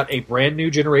we've got a brand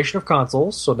new generation of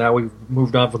consoles. So now we've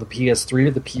moved on from the PS3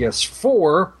 to the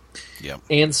PS4. Yep.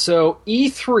 And so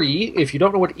E3, if you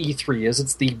don't know what E3 is,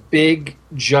 it's the big,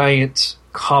 giant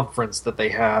conference that they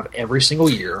have every single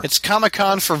year. It's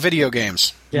Comic-Con for video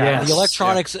games. Yeah, Yes. the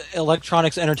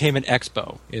Electronics Entertainment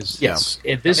Expo is. Yes.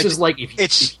 And this is like...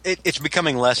 It's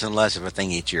becoming less and less of a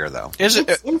thing each year, though. Is it?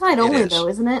 It's invite only, is. though,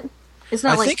 isn't it? It's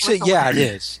not I like think so. Yeah, it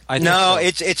is. I think No,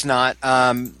 so. it's not.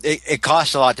 It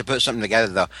costs a lot to put something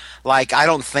together, though. Like, I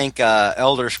don't think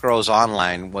Elder Scrolls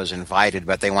Online was invited,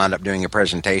 but they wound up doing a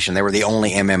presentation. They were the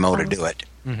only MMO to do it.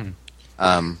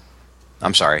 Mm-hmm.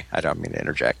 I'm sorry. I don't mean to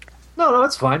interject. No,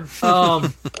 it's fine.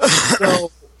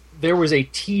 So there was a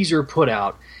teaser put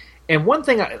out, and one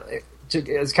thing,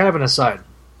 it's kind of an aside,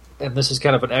 and this is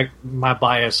kind of my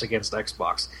bias against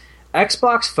Xbox.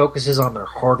 Xbox focuses on their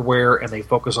hardware, and they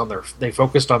focused on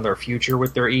their future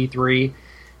with their E3.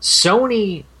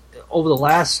 Sony, over the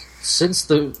last since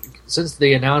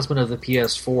the announcement of the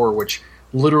PS4, which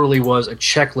literally was a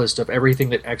checklist of everything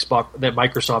that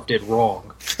Microsoft did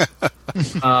wrong,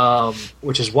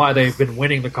 which is why they've been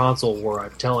winning the console war.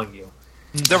 I'm telling you.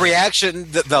 The reaction,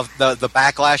 the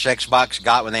backlash Xbox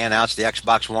got when they announced the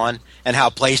Xbox One, and how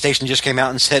PlayStation just came out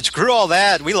and said, "Screw all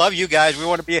that. We love you guys. We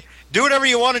want to do whatever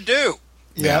you want to do."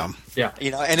 Yeah.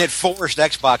 And it forced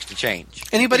Xbox to change.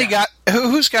 Anybody got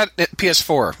who's got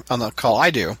PS4 on the call? I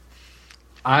do.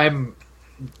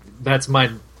 That's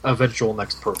my eventual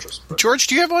next purchase. But. George,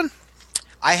 do you have one?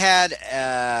 I had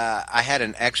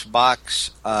an Xbox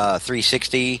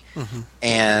 360,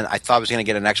 and I thought I was going to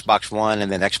get an Xbox One,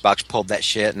 and then Xbox pulled that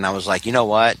shit, and I was like, you know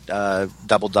what?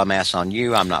 Double dumbass on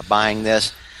you. I'm not buying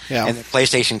this. Yeah. And then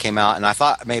PlayStation came out, and I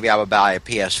thought maybe I would buy a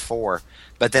PS4,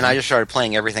 but then I just started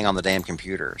playing everything on the damn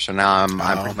computer. So now I'm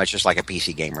pretty much just like a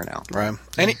PC gamer now. Right.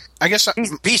 I guess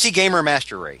PC gamer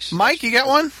master race. Mike, you got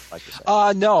one?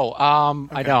 No,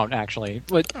 I don't actually.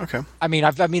 But, okay. I mean,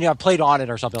 I've played on it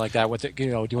or something like that with it,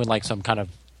 doing like some kind of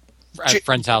at a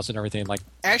friend's house and everything. Like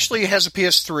Ashley has a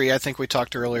PS3. I think we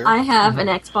talked earlier. I have an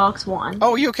Xbox One.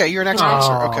 Oh, you okay? You're an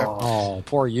Xboxer. Okay. Oh,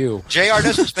 poor you. JR,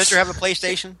 doesn't Spencer have a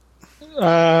PlayStation?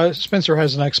 Spencer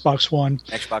has an Xbox One.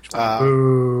 Xbox One.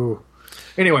 Ooh.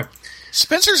 Anyway,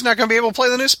 Spencer's not going to be able to play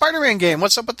the new Spider-Man game.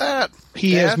 What's up with that?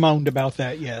 He has moaned about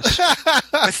that, yes.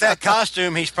 With that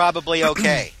costume, he's probably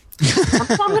okay.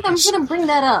 I'm going to bring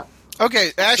that up.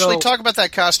 Okay, Ashley, talk about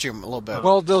that costume a little bit.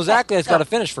 Well, Zach has got to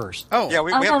finish first. Oh, yeah,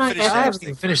 we haven't finished I haven't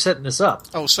even finished setting this up.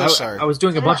 Oh, sorry. I was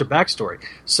doing a bunch of backstory.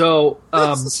 So,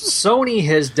 Sony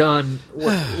has done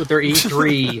with their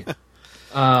E3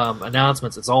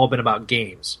 announcements. It's all been about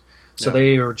games. So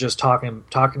they are just talking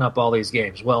up all these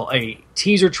games. Well, a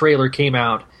teaser trailer came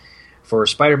out for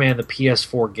Spider-Man the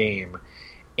PS4 game,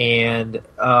 and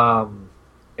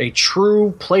a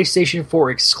true PlayStation 4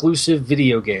 exclusive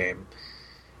video game.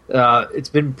 It's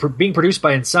been being produced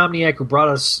by Insomniac, who brought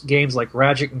us games like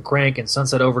Ratchet and Clank and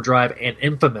Sunset Overdrive and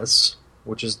Infamous,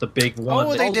 which is the big one.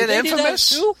 Oh, they did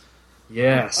Infamous too?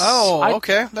 Yes. Oh,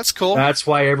 okay. That's cool. That's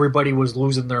why everybody was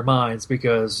losing their minds,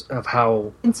 because of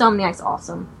how... Insomniac's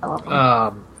awesome. I love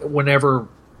them. Whenever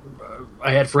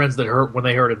I had friends that when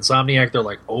they heard Insomniac, they're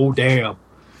like, oh, damn.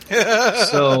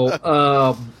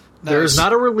 So, there's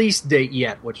not a release date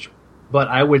yet, but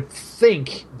I would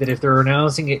think that if they're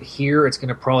announcing it here, it's going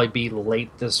to probably be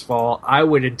late this fall. I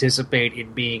would anticipate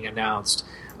it being announced,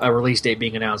 a release date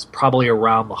being announced, probably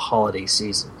around the holiday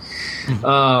season.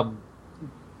 Mm-hmm.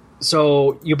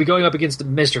 So you'll be going up against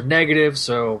Mr. Negative,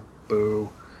 so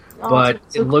boo. Oh, But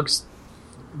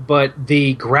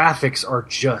the graphics are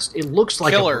just, it looks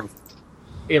like killer. a movie.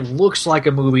 It looks like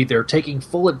a movie. They're taking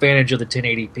full advantage of the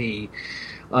 1080p.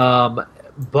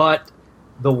 But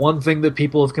the one thing that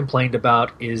people have complained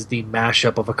about is the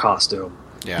mashup of a costume.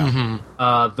 Yeah.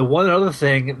 Mm-hmm. The one other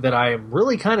thing that I am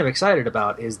really kind of excited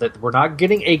about is that we're not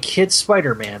getting a kid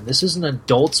Spider-Man. This is an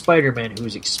adult Spider-Man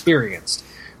who's experienced,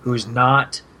 who's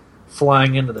not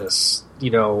flying into this,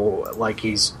 like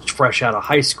he's fresh out of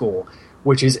high school,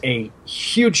 which is a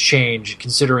huge change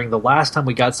considering the last time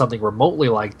we got something remotely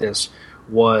like this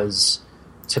was,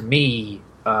 to me,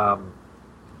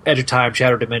 Edge of Time,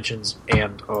 Shadow Dimensions,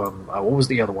 and what was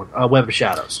the other one? Web of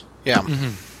Shadows. Yeah.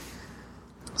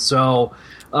 Mm-hmm. So,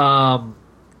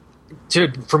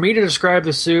 for me to describe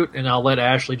the suit, and I'll let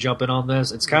Ashley jump in on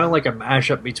this, it's kind of like a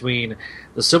mashup between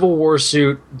the Civil War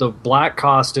suit, the black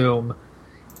costume,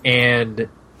 and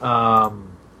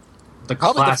the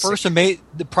probably classic.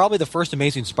 probably the first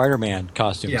Amazing Spider-Man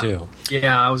costume too.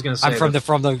 Yeah, I was going to say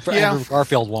from the Andrew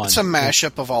Garfield one. It's a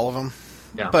mashup of all of them.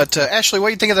 Yeah. But Ashley, what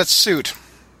do you think of that suit?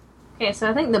 Okay, so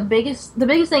I think the biggest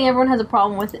thing everyone has a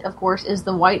problem with, of course, is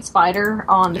the white spider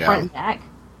on the front and back.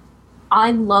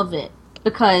 I love it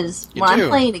because when I'm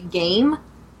playing a game,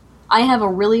 I have a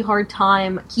really hard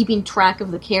time keeping track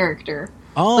of the character.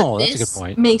 Oh, but that's a good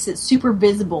point. Makes it super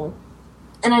visible.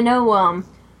 And I know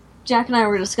Jack and I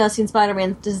were discussing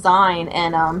Spider-Man's design,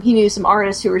 and he knew some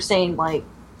artists who were saying, like,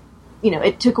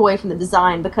 it took away from the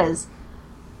design because,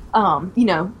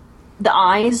 the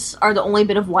eyes are the only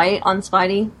bit of white on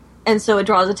Spidey, and so it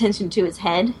draws attention to his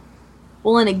head.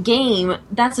 Well, in a game,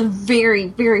 that's a very,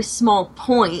 very small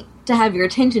point to have your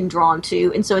attention drawn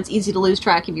to, and so it's easy to lose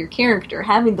track of your character.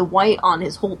 Having the white on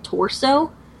his whole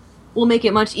torso will make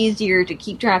it much easier to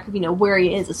keep track of, where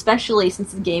he is, especially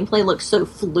since the gameplay looks so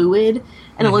fluid,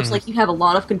 and it looks like you have a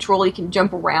lot of control, you can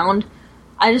jump around.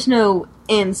 I just know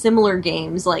in similar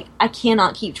games, like, I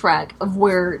cannot keep track of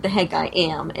where the heck I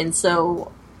am, and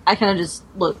so I kind of just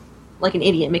look like an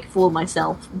idiot, make a fool of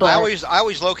myself. But I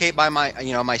always locate by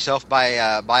myself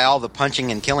by all the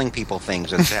punching and killing people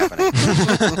things that's happening.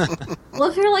 Well,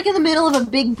 if you're like in the middle of a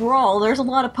big brawl, there's a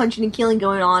lot of punching and killing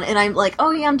going on, and I'm like,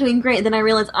 oh yeah, I'm doing great. And then I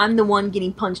realize I'm the one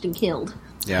getting punched and killed.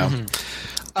 Yeah.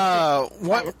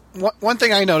 One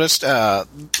thing I noticed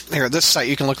here, this site,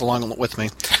 you can look along with me,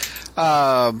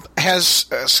 has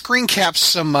screen caps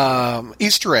some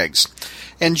Easter eggs.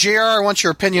 And JR, I want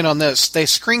your opinion on this. They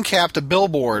screen capped a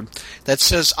billboard that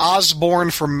says Osborn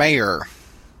for mayor.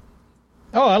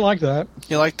 Oh, I like that.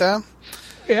 You like that?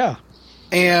 Yeah.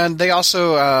 And they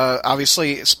also,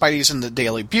 obviously, Spidey's in the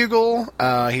Daily Bugle.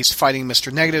 He's fighting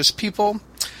Mr. Negative's people.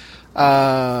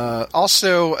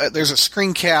 Also, there's a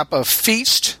screen cap of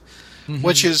Feast,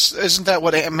 which isn't that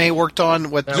what Aunt May worked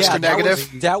on with Mr. Negative?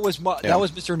 That was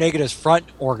Mr. Negative's front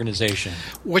organization,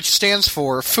 which stands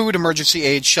for Food Emergency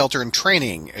Aid Shelter and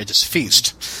Training. It is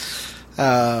Feast.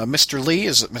 Mr. Lee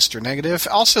is Mr. Negative.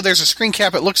 Also, there's a screen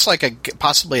cap. It looks like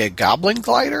possibly a Goblin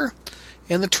glider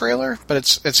in the trailer, but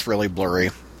it's really blurry.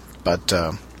 But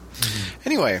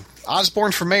anyway,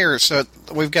 Osborn for mayor. So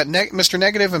we've got Mr.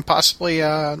 Negative and possibly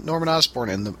Norman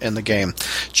Osborn in the game.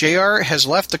 JR has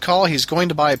left the call. He's going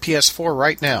to buy a PS4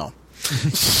 right now.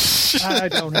 I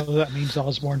don't know if that means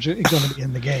Osborn's going to be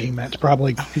in the game. That's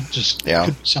probably just could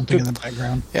be something in the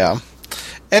background. Yeah.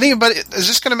 Anybody, is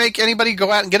this going to make anybody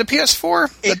go out and get a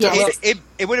PS4?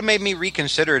 It would have made me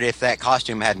reconsider it if that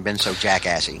costume hadn't been so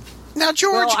jackassy. Now,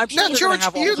 George, you can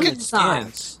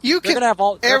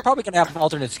they're probably going to have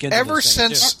alternate skins. Ever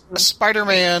since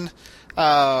Spider-Man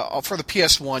for the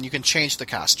PS1, you can change the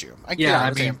costume.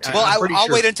 I'll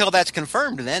wait until that's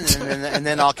confirmed, then, and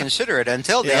then I'll consider it.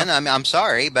 Until then, I'm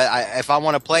sorry, but if I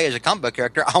want to play as a comic book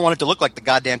character, I want it to look like the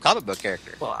goddamn comic book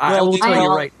character. Well, I will tell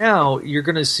you right now, you're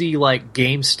going to see like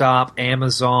GameStop,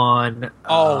 Amazon.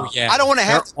 I don't want to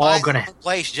have to buy one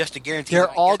place just to guarantee. They're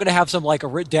all going to have some like a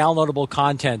downloadable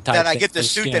content type. That I get the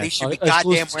suit that he should be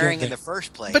goddamn wearing in the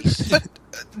first place. But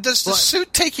does the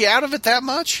suit take you out of it that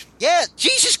much? Yeah,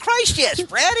 Jesus Christ, yes,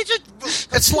 Brad.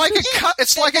 It's like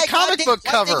a comic book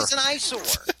cover. It's an eyesore.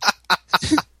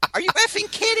 Are you effing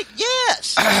kidding?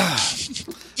 Yes.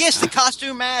 Yes, the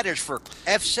costume matters for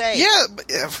F's sake. Yeah.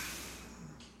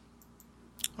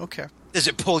 Okay. Does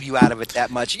it pull you out of it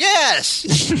that much? Yes.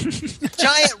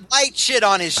 Giant white shit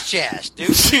on his chest, dude.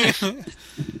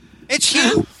 It's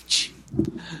huge.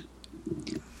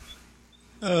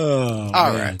 All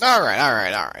right.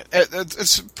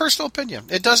 It's personal opinion.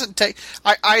 It doesn't take.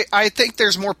 I think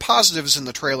there's more positives in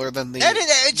the trailer than the.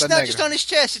 It's not negative. just on his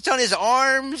chest. It's on his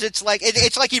arms. It's like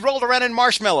he rolled around in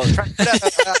marshmallows trying to put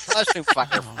a costume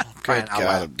fire. Good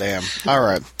God, damn! All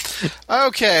right.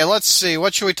 Okay, let's see.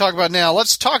 What should we talk about now?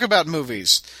 Let's talk about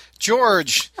movies.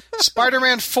 George,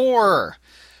 Spider-Man 4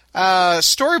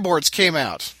 storyboards came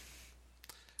out.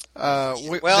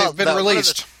 They've been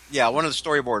released. One of the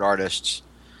storyboard artists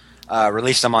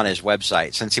released them on his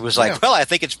website since he was like, well, I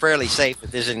think it's fairly safe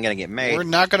that this isn't going to get made. We're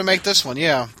not going to make this one,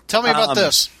 yeah. Tell me about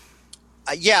this.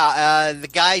 The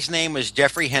guy's name was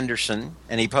Jeffrey Henderson,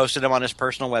 and he posted them on his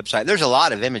personal website. There's a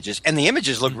lot of images, and the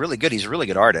images look really good. He's a really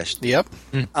good artist. Yep.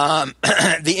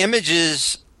 The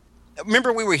images,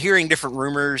 remember we were hearing different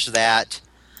rumors that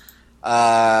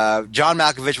John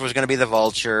Malkovich was going to be the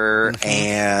Vulture,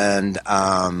 and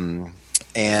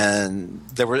and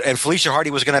Felicia Hardy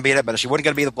was going to be in it, but she wasn't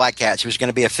going to be the Black Cat. She was going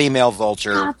to be a female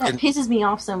vulture. God, that pisses me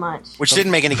off so much. Which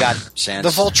didn't make any goddamn sense.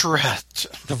 The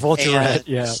Vulturette. The Vulturette,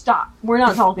 yeah. Stop. We're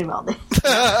not talking about this.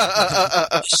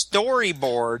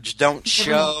 Storyboards don't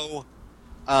show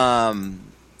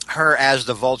her as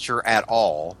the Vulture at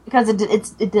all. Because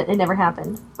it never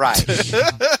happened. Right.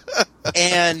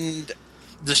 And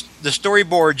the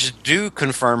storyboards do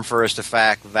confirm for us the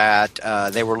fact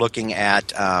that they were looking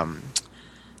at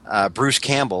Bruce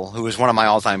Campbell, who is one of my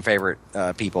all-time favorite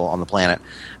people on the planet,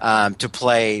 to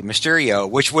play Mysterio,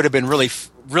 which would have been really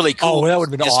cool. Oh, that would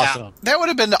have been awesome. That would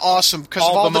have been awesome because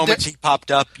all the moments he popped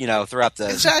up, throughout the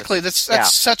exactly. That's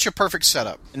such a perfect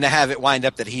setup. And to have it wind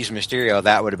up that he's Mysterio,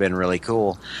 that would have been really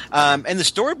cool. And the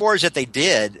storyboards that they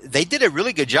did a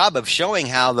really good job of showing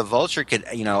how the Vulture could,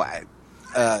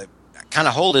 kind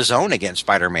of hold his own against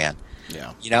Spider-Man.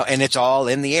 Yeah. And it's all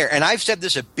in the air. And I've said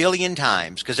this a billion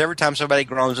times because every time somebody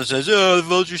groans and says, "Oh, the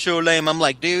Vulture's so lame," I'm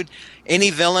like, dude, any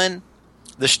villain,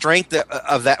 the strength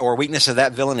of that or weakness of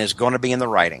that villain is going to be in the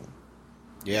writing.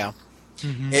 Yeah.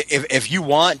 Mm-hmm. If you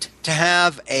want to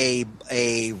have a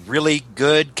really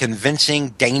good,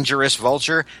 convincing, dangerous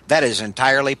Vulture, that is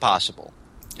entirely possible.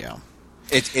 Yeah.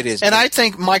 It is. And I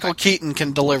think Michael Keaton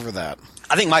can deliver that.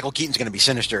 I think Michael Keaton's going to be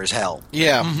sinister as hell.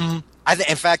 Yeah. Mm-hmm. I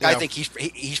think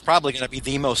he's probably going to be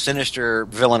the most sinister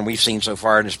villain we've seen so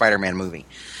far in a Spider-Man movie.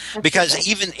 Because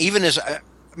even as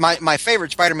my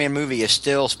favorite Spider-Man movie is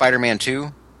still Spider-Man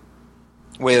 2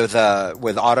 with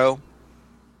Otto.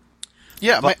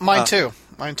 Yeah, mine too.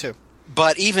 Mine too.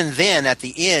 But even then, at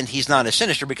the end, he's not as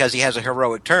sinister because he has a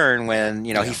heroic turn when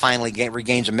he finally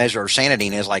regains a measure of sanity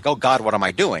and is like, "Oh God, what am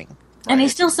I doing?" And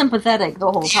he's still sympathetic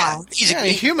the whole time.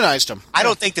 He humanized him. I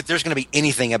don't think that there's going to be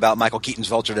anything about Michael Keaton's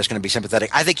Vulture that's going to be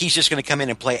sympathetic. I think he's just going to come in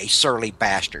and play a surly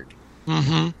bastard.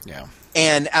 Mm-hmm. Yeah.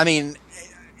 And I mean,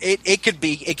 it could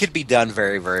be done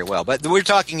very, very well. But we're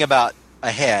talking about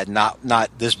ahead, not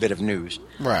this bit of news.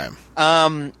 Right.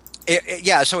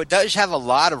 So it does have a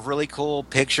lot of really cool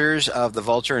pictures of the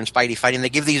Vulture and Spidey fighting. They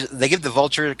give the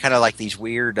Vulture kind of like these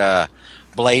weird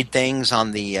blade things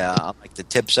on the like the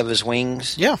tips of his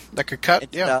wings. Yeah, that could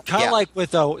cut. Kind of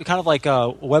like a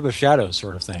Web of Shadows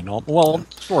sort of thing. Well,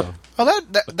 sort of. Oh,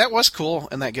 that was cool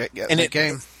in that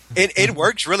game. It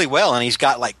works really well, and he's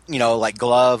got like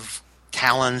glove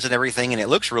talons and everything, and it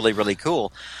looks really, really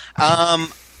cool.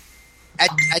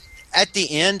 At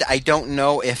the end, I don't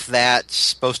know if that's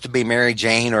supposed to be Mary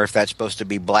Jane or if that's supposed to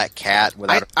be Black Cat.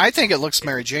 I think it looks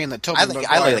Mary Jane. I think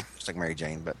it looks like Mary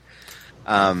Jane, but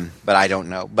I don't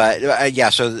know. But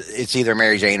so it's either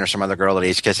Mary Jane or some other girl that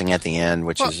he's kissing at the end.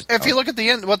 If you look at the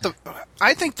end,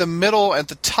 I think the middle at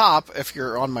the top, if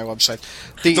you're on my website,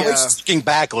 the way she's looking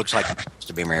back looks like it's supposed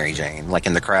to be Mary Jane, like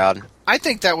in the crowd. I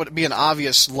think that would be an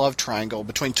obvious love triangle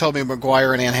between Tobey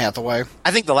Maguire and Anne Hathaway.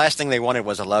 I think the last thing they wanted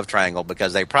was a love triangle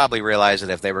because they probably realized that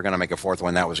if they were going to make a fourth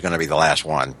one, that was going to be the last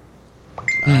one.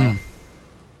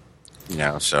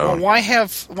 So well, why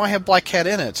have Black Cat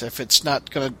in it if it's not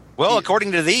going to? Well,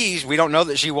 according to these, we don't know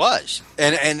that she was,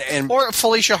 and or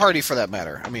Felicia Hardy for that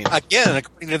matter. I mean, again,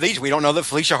 according to these, we don't know that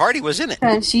Felicia Hardy was in it.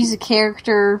 And she's a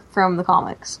character from the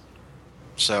comics.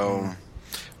 So.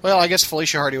 Well, I guess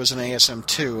Felicia Hardy was in ASM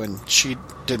too, and she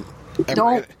didn't.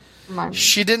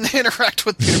 She didn't interact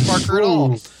with Peter Parker at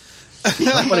all.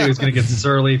 Somebody was going to get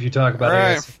surly if you talk about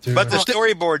ASM too. But the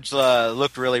storyboards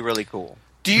looked really, really cool.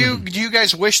 Do you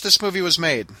guys wish this movie was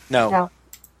made? No.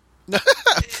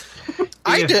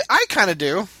 I kind of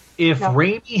do. If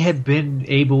Raimi had been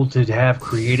able to have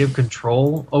creative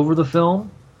control over the film,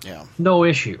 no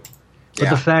issue. But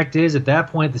the fact is, at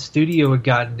that point, the studio had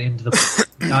got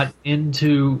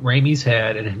into Raimi's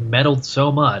head and had meddled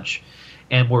so much,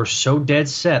 and were so dead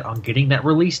set on getting that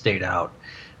release date out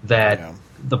that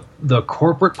the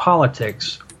corporate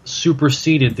politics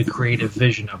superseded the creative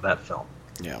vision of that film.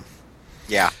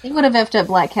 Yeah. They would have effed up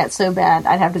Black Cat so bad,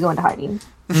 I'd have to go into hiding.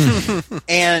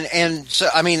 and so,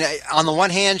 I mean, on the one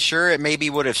hand, sure, it maybe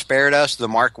would have spared us the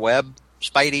Mark Webb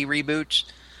Spidey reboots.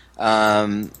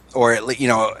 Or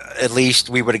at least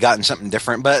we would have gotten something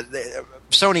different. But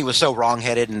Sony was so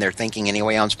wrong-headed in their thinking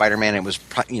anyway on Spider-Man. It was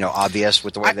obvious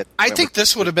with the way that I think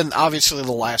this would have been obviously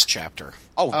the last chapter.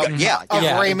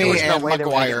 Raimi and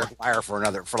Maguire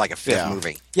for like a fifth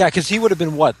movie. Yeah, because he would have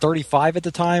been 35 at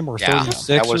the time or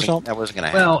 36 or something. That wasn't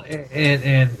going to happen. Well,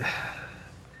 and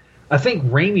I think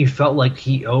Raimi felt like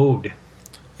he owed.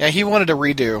 Yeah, he wanted to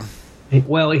redo.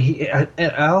 Well,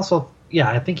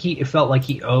 I think he felt like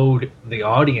he owed the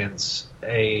audience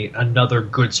another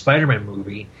good Spider-Man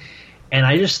movie, and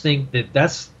I just think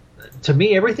that's to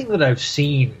me everything that I've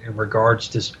seen in regards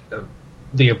to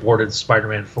the aborted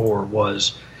Spider-Man 4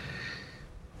 was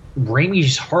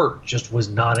Raimi's heart just was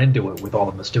not into it with all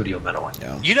of the studio meddling.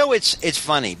 Yeah. You know, it's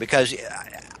funny because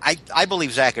I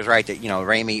believe Zach is right that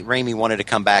Raimi wanted to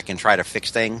come back and try to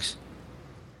fix things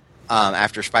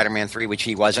after Spider-Man 3, which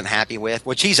he wasn't happy with,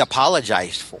 which he's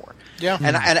apologized for. Yeah,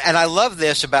 and I love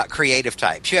this about creative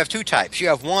types. You have two types. You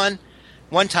have one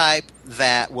type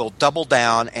that will double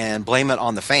down and blame it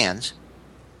on the fans,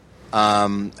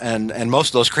 and most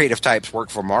of those creative types work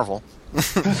for Marvel.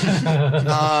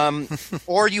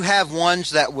 Or you have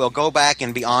ones that will go back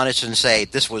and be honest and say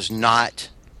this was not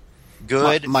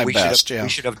good. We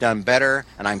should have done better,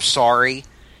 and I'm sorry,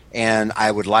 and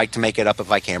I would like to make it up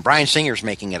if I can. Bryan Singer's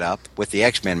making it up with the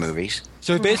X-Men movies.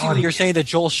 So basically, you're saying that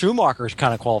Joel Schumacher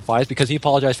kind of qualifies because he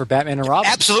apologized for Batman and Robin.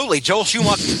 Absolutely, Joel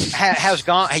Schumacher has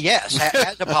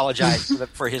apologized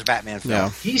for his Batman film. Yeah.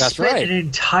 He spent an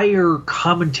entire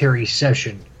commentary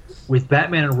session with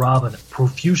Batman and Robin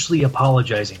profusely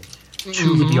apologizing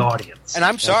to the audience. And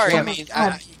I'm sorry, I mean,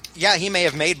 he may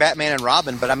have made Batman and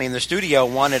Robin, but I mean, the studio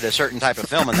wanted a certain type of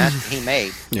film, and that's what he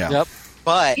made. Yeah. Yep.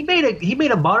 But he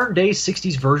made a modern day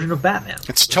 '60s version of Batman.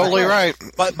 It's totally right.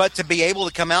 But to be able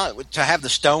to come out, to have the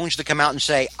Stones to come out and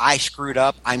say, "I screwed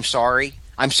up. I'm sorry,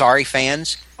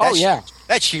 fans."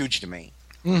 That's huge to me.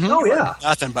 Mm-hmm. Oh yeah,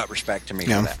 nothing but respect to me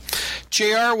for that.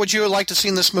 JR, would you like to see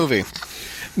this movie?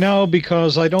 No,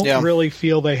 because I don't really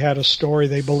feel they had a story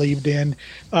they believed in.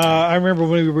 I remember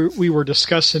when we were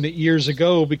discussing it years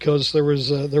ago because there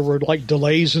were like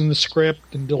delays in the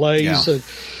script and delays. Yeah.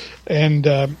 And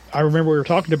I remember we were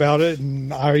talking about it, and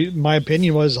my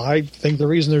opinion was I think the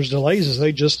reason there's delays is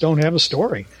they just don't have a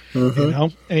story, you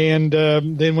know. And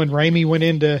then when Raimi went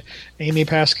into Amy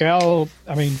Pascal,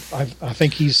 I mean, I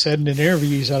think he said in an interview,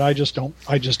 he said, I just don't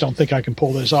think I can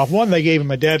pull this off. One, they gave him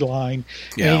a deadline,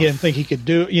 and he didn't think he could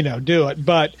do it,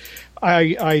 but.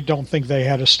 I don't think they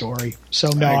had a story. So,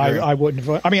 no, I wouldn't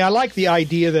vote. I mean, I like the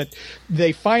idea that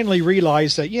they finally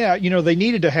realized that, they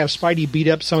needed to have Spidey beat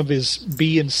up some of his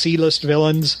B and C list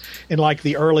villains in like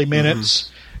the early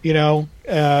minutes,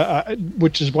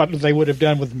 which is what they would have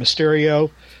done with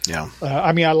Mysterio. Yeah.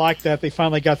 I mean, I like that. They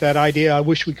finally got that idea. I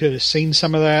wish we could have seen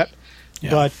some of that. Yeah.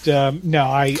 But, no,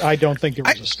 I don't think there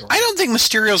was a story. I don't think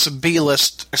Mysterio's a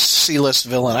B-list, C-list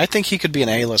villain. I think he could be an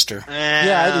A-lister.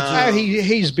 I did too.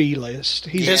 He's B-list.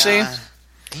 Is he?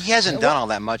 He hasn't done all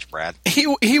that much, Brad. He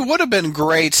would have been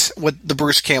great with the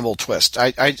Bruce Campbell twist.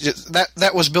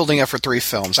 That was building up for 3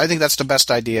 films. I think that's the best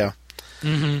idea of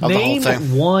the whole thing.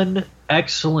 Name one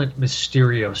excellent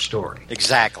Mysterio story.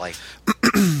 Exactly.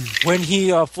 When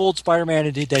he fooled Spider-Man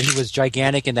and did that he was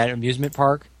gigantic in that amusement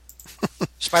park.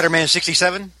 Spider-Man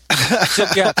 67?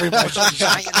 Yeah, pretty much.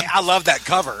 I love that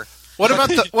cover. What about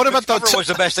the cover was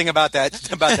the best thing about that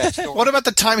story? What about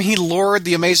the time he lured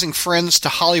the Amazing Friends to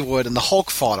Hollywood and the Hulk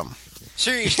fought him?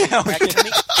 Seriously,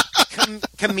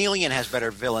 Chameleon has better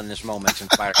villainous moments in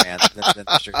Spider-Man than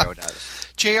Mysterio does.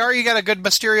 JR, you got a good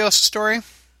Mysterio story?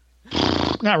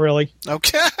 Not really.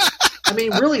 Okay. I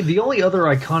mean, really, the only other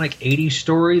iconic 80s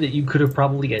story that you could have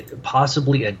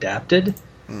possibly adapted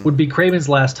would be Kraven's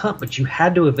Last Hunt, but you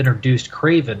had to have introduced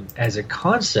Kraven as a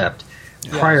concept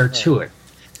prior to it.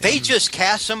 They just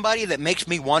cast somebody that makes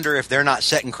me wonder if they're not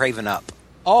setting Kraven up.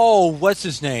 Oh, what's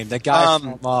his name? The guy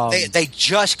from... they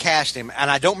just cast him, and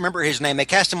I don't remember his name. They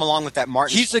cast him along with that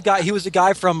Martin... He's the guy... He was the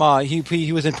guy from...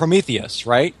 he was in Prometheus,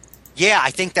 right? Yeah,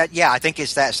 I think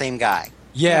it's that same guy.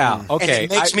 Yeah, okay.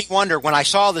 And it makes me wonder, when I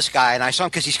saw this guy, and I saw him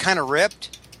because he's kind of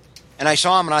ripped, and I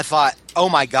saw him and I thought, oh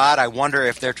my God, I wonder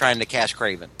if they're trying to cast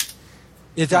Kraven.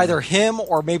 It's either him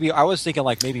or maybe, I was thinking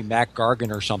like maybe Mac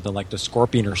Gargan or something, like the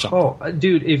Scorpion or something. Oh,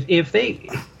 dude, if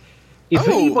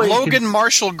Logan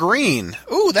Marshall Green.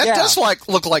 Ooh, that does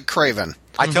look like Kraven.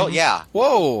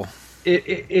 Whoa.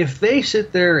 If they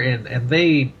sit there and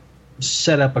they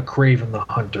set up a Kraven the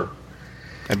Hunter.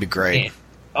 That'd be great.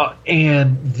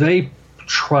 And they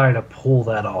try to pull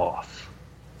that off.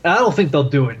 I don't think they'll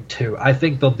do it in 2. I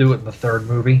think they'll do it in the 3rd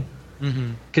movie.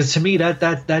 Because to me,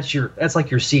 that's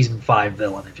like your season 5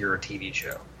 villain if you're a TV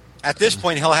show. At this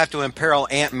point, he'll have to imperil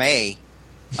Aunt May.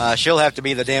 She'll have to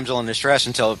be the damsel in distress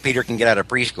until Peter can get out of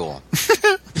preschool.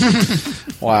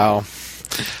 Wow.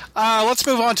 Let's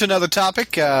move on to another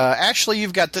topic. Ashley,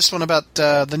 you've got this one about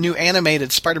the new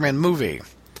animated Spider-Man movie.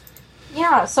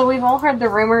 Yeah, so we've all heard the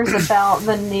rumors about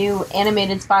the new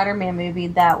animated Spider-Man movie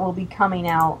that will be coming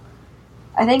out.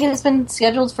 I think it's been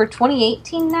scheduled for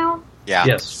 2018 now. Yeah.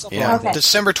 Yes. Yeah. Okay.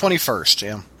 December 21st.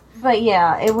 Yeah. But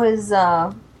yeah, it was.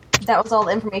 That was all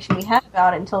the information we had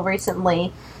about it until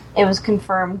recently. It was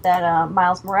confirmed that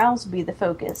Miles Morales would be the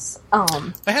focus.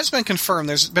 It has been confirmed.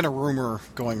 There's been a rumor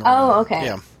going around. Oh, okay.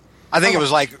 Yeah. I think it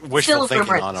was like wishful Still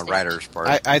thinking on a writer's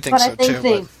part. I think so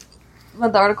too.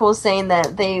 the article is saying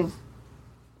that they've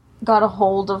got a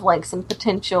hold of like some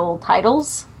potential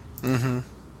titles. Mm-hmm.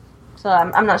 So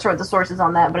I'm not sure what the source is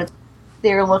on that, but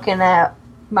they're looking at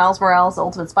Miles Morales,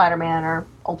 Ultimate Spider-Man, or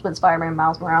Ultimate Spider-Man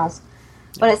Miles Morales.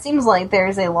 But it seems like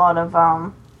there's a lot of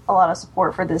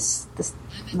support for this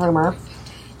rumor.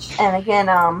 And again,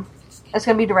 it's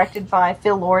going to be directed by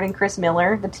Phil Lord and Chris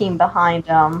Miller, the team behind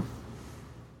the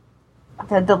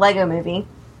Lego Movie.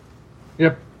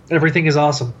 Yep, everything is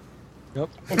awesome. Yep.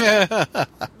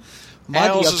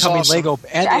 Miles is awesome.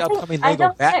 upcoming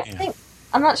Lego Batman.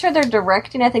 I'm not sure they're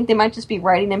directing. I think they might just be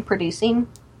writing and producing.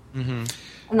 Mm-hmm.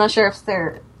 I'm not sure if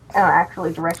they're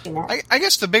actually directing it. I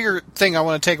guess the bigger thing I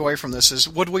want to take away from this is,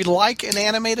 would we like an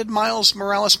animated Miles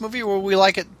Morales movie, or would we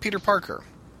like it Peter Parker?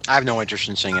 I have no interest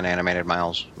in seeing an animated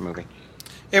Miles movie.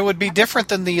 It would be different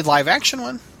than the live-action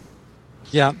one.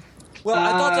 Yeah. Well,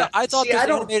 I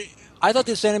thought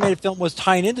this animated film was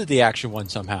tying into the action one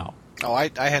somehow. Oh, I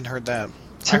hadn't heard that.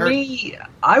 To me,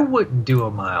 I wouldn't do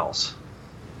a Miles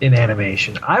in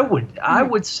animation. I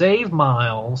would save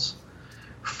Miles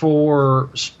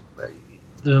for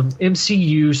the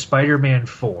MCU Spider-Man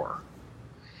 4.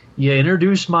 You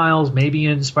introduce Miles maybe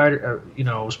in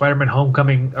Spider-Man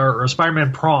Homecoming or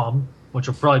Spider-Man Prom, which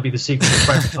will probably be the sequel to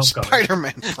Spider-Man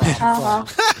Homecoming. Spider-Man Prom.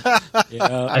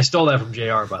 Yeah. I stole that from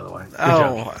JR, by the way. Good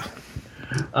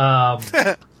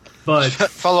job. But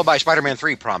followed by Spider-Man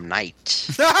 3 Prom Night.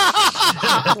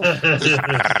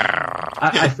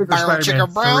 I figure Spider-Man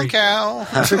 3. Cow.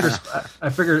 I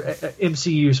figure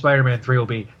MCU Spider-Man 3 will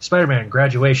be Spider-Man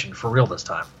Graduation for real this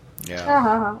time.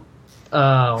 Yeah.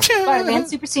 Spider-Man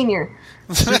Super Senior.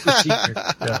 Super Senior.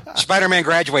 Yeah. Spider-Man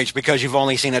graduates because you've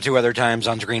only seen it 2 other times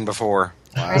on screen before.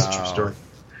 Wow. That's a true story.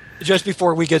 Just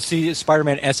before we get to see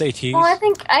Spider-Man SATs. Well, I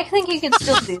think you could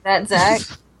still do that, Zach.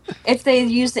 If they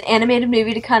use the animated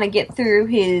movie to kind of get through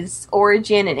his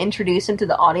origin and introduce him to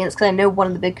the audience, because I know one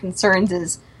of the big concerns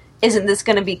isn't this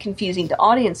going to be confusing to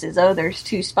audiences? Oh, there's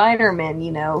 2 Spider-Men,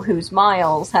 who's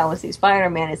Miles? How is he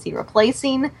Spider-Man? Is he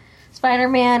replacing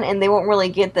Spider-Man? And they won't really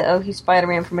get he's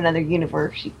Spider-Man from another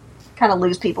universe. You kind of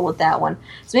lose people with that one.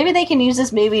 So maybe they can use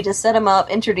this movie to set him up,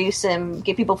 introduce him,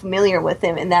 get people familiar with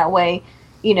him, and that way,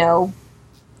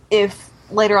 if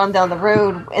later on down the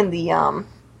road in the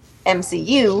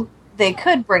MCU, they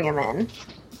could bring him in,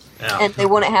 and they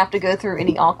wouldn't have to go through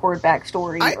any awkward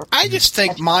backstory. I just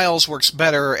think Miles works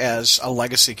better as a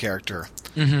legacy character,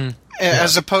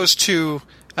 as opposed to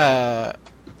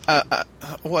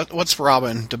what's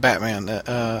Robin to Batman?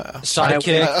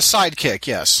 Sidekick. A sidekick,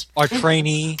 yes. Or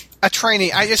trainee. A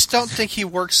trainee. I just don't think he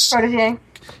works. Protege.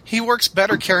 He works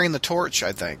better carrying the torch,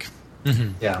 I think.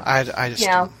 Mm-hmm. Yeah. I just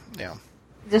yeah.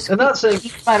 Just I'm not saying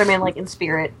Spider-Man in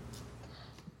spirit.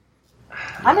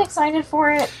 I'm excited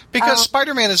for it because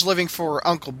Spider-Man is living for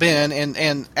Uncle Ben,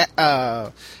 and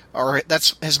or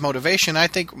that's his motivation. I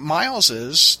think Miles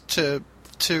is to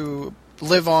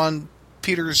live on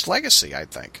Peter's legacy. I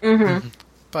think,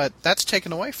 but that's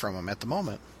taken away from him at the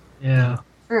moment. Yeah,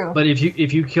 true. But if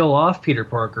you kill off Peter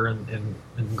Parker in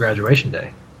Graduation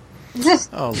Day,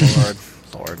 oh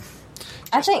Lord.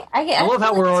 I love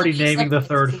how we're already naming the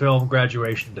third film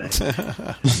Graduation Day,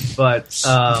 but.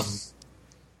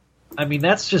 I mean,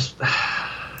 that's just...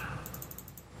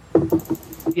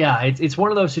 Yeah, it's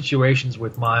one of those situations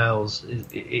with Miles.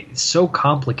 It's so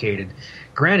complicated.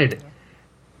 Granted,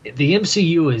 the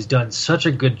MCU has done such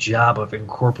a good job of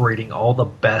incorporating all the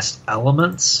best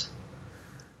elements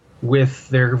with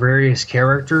their various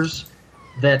characters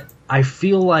that I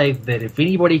feel like that if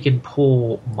anybody can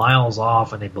pull Miles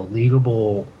off in a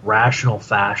believable, rational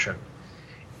fashion,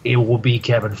 it will be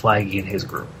Kevin Feige and his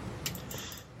group.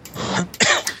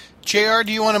 JR,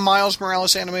 do you want a Miles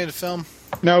Morales animated film?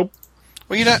 Nope.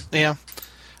 Well, you don't. Yeah.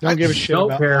 Don't give a shit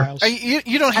about Miles.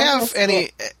 You don't have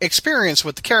any experience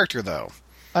with the character, though.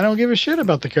 I don't give a shit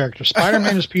about the character.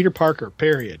 Spider-Man is Peter Parker.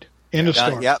 Period. End of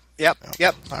story. Yep.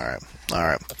 All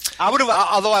right.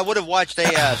 Although I would have watched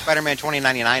a Spider-Man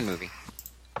 2099 movie.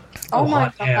 Oh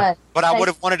my god! But I would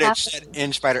have wanted it set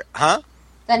in Huh?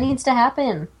 That needs to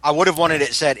happen. I would have wanted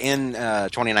it set in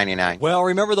 2099. Well,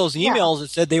 remember those emails that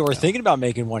said they were thinking about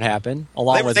making one happen,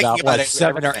 along with about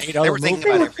 7 or 8 other movies.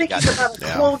 They were thinking about the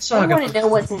Clone Saga. I want to know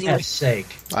what to do. For God's sake.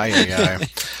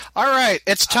 All right,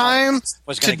 it's time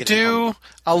to do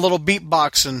a little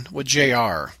beatboxing with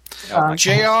JR.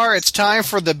 JR, it's time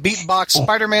for the beatbox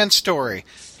Spider-Man story.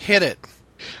 Hit it.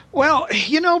 Well,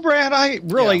 Brad, I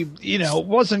really,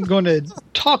 wasn't going to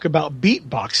talk about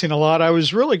beatboxing a lot. I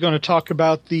was really going to talk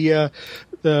about the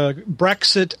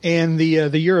Brexit and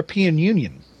the European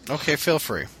Union. Okay, feel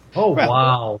free. Oh,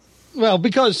 wow. Well,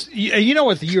 because you know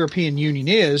what the European Union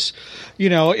is. You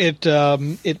know, it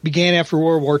began after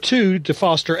World War II to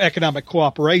foster economic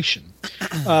cooperation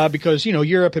because, you know,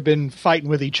 Europe had been fighting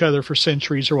with each other for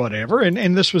centuries or whatever.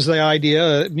 And this was the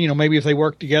idea, you know, maybe if they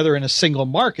worked together in a single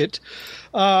market,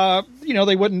 you know,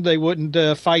 they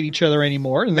wouldn't fight each other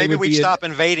anymore. And maybe we'd stop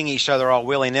invading each other all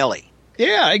willy-nilly.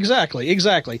 Yeah, exactly.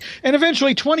 And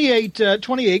eventually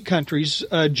 28 countries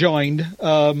joined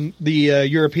the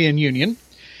European Union.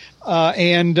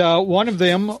 And one of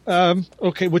them,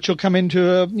 which will come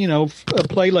into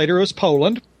play later, is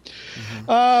Poland.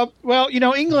 Mm-hmm. Well, you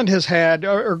know, England has had,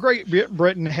 or Great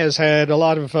Britain has had a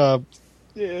lot of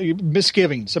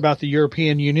misgivings about the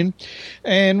European Union,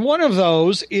 and one of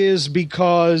those is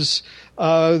because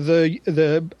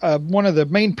one of the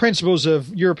main principles of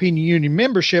European Union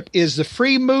membership is the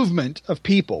free movement of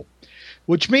people,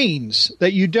 which means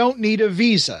that you don't need a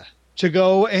visa to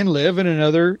go and live in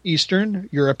another Eastern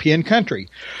European country.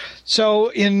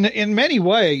 So in many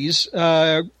ways,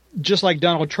 just like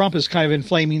Donald Trump is kind of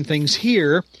inflaming things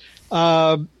here,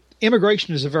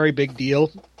 immigration is a very big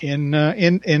deal in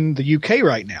the UK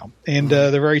right now, and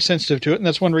they're very sensitive to it, and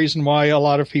that's one reason why a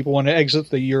lot of people want to exit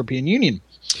the European Union.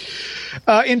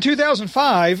 In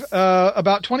 2005,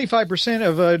 about 25%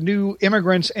 of new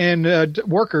immigrants and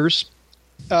workers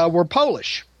were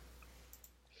Polish,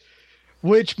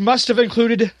 which must have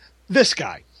included this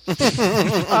guy. I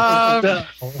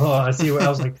see. I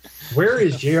was like, where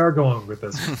is JR going with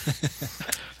this?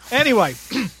 Anyway,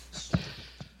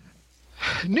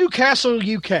 Newcastle,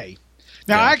 UK.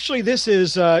 Now, actually, this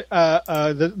is the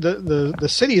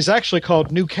city is actually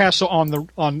called Newcastle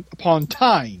upon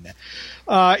Tyne.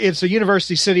 It's a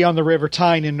university city on the River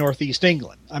Tyne in northeast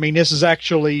England. I mean, this is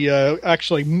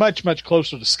actually much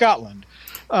closer to Scotland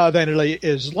than it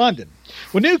is London.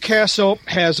 Well, Newcastle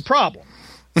has a problem.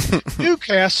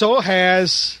 Newcastle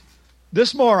has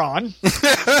this moron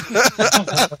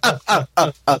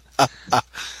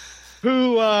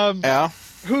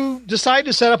who decided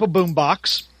to set up a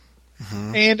boombox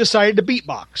and decided to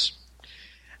beatbox.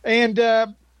 And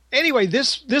anyway,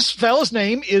 this fella's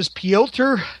name is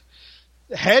Piotr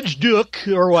Hajduk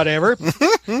or whatever,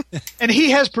 and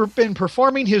he has been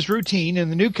performing his routine in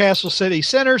the Newcastle City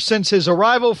Center since his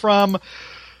arrival from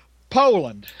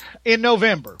Poland in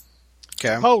November.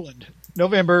 Okay. Poland,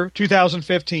 November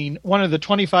 2015, one of the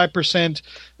 25%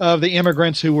 of the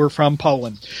immigrants who were from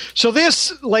Poland. So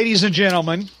this, ladies and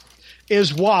gentlemen,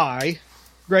 is why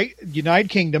Great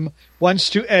United Kingdom wants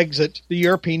to exit the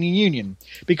European Union,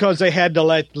 because they had to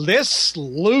let this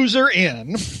loser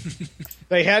in.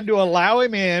 They had to allow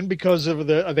him in because of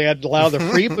they had to allow the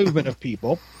free movement of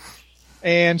people,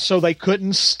 and so they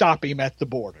couldn't stop him at the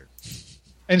border.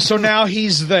 And so now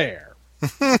he's there.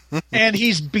 And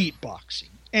he's beatboxing,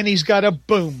 and he's got a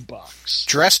boombox,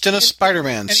 dressed in a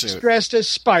Spider-Man suit. He's dressed as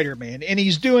Spider-Man, and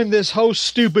he's doing this whole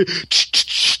stupid, which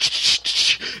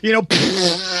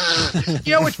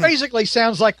basically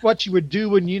sounds like what you would do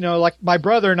when, like my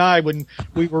brother and I, when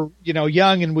we were,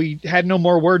 young and we had no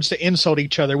more words to insult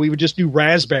each other, we would just do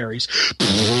raspberries.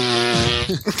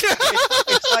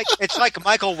 It's like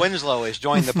Michael Winslow has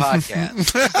joined the podcast.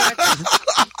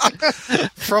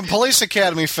 From Police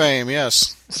Academy fame,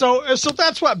 yes. So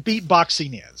that's what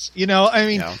beatboxing is.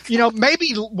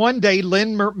 Maybe one day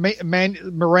Lin-Manuel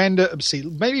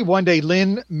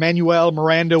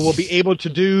Miranda will be able to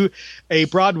do a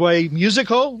Broadway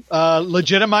musical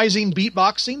legitimizing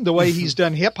beatboxing the way he's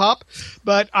done hip hop,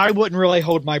 but I wouldn't really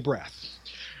hold my breath.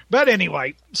 But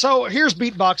anyway, so here's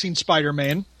beatboxing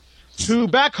Spider-Man, who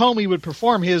back home he would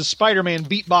perform his Spider-Man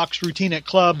beatbox routine at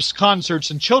clubs,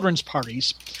 concerts, and children's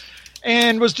parties,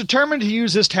 and was determined to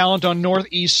use his talent on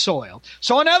Northeast soil.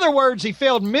 So in other words, he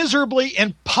failed miserably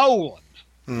in Poland.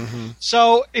 Mm-hmm.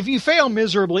 So if you fail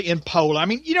miserably in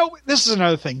Poland, this is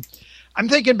another thing. I'm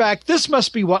thinking back, this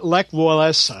must be what Lech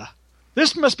Walesa,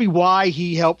 this must be why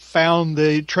he helped found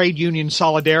the trade union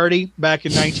Solidarity back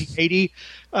in 1980.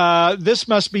 This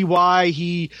must be why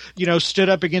he, stood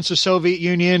up against the Soviet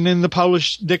Union and the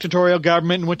Polish dictatorial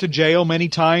government and went to jail many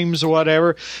times or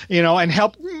whatever, and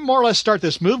helped more or less start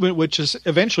this movement, which is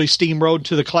eventually steamrolled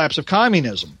to the collapse of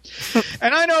communism.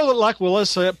 And I know that Lech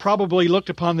Walesa probably looked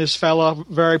upon this fella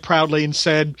very proudly and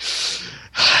said,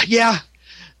 yeah,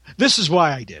 this is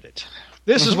why I did it.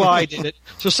 This is why I did it.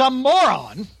 So some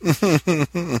moron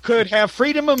could have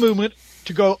freedom of movement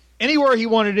to go anywhere he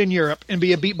wanted in Europe and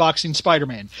be a beatboxing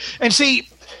Spider-Man. And see,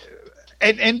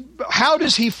 and how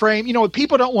does he frame,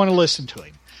 people don't want to listen to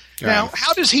him. Right. Now,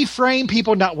 how does he frame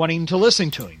people not wanting to listen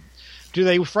to him? Do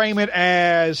they frame it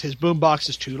as his boombox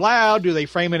is too loud? Do they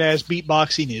frame it as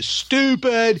beatboxing is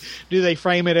stupid? Do they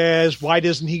frame it as why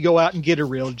doesn't he go out and get a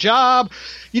real job?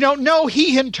 No,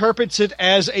 he interprets it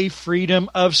as a freedom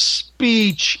of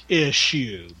speech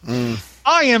issue.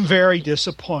 I am very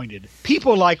disappointed.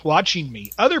 People like watching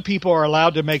me. Other people are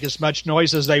allowed to make as much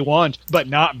noise as they want, but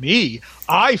not me.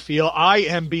 I feel I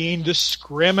am being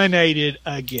discriminated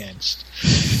against.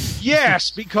 Yes,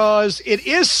 because it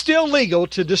is still legal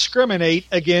to discriminate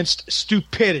against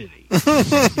stupidity.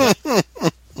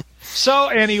 So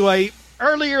anyway,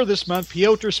 earlier this month,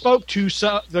 Piotr spoke to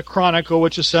the Chronicle,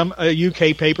 which is a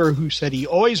UK paper, who said he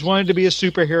always wanted to be a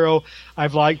superhero.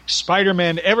 I've liked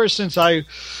Spider-Man ever since I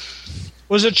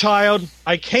was a child.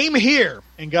 I came here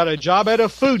and got a job at a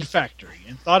food factory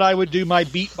and thought I would do my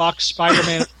beatbox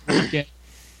Spider-Man weekend.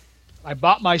 I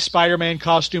bought my Spider-Man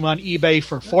costume on eBay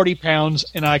for £40,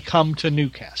 and I come to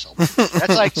Newcastle. That's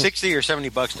like $60 or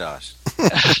 $70 to us.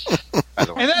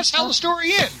 And that's how the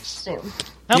story ends.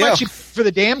 How much you pay for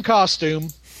the damn costume,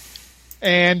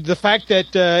 and the fact that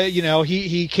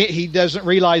he doesn't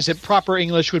realize that proper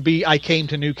English would be "I came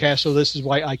to Newcastle. This is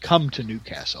why I come to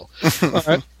Newcastle."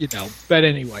 But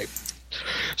anyway,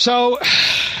 so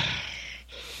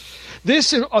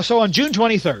on June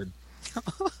 23rd.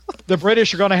 The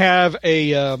British are going to have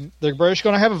a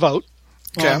vote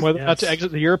on whether or not to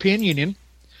exit the European Union,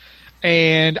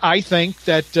 and I think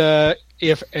that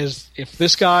if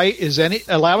this guy is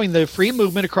allowing the free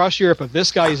movement across Europe, if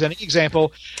this guy is any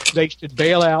example, they should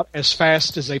bail out as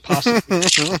fast as they possibly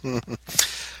can.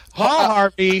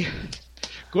 Harvey,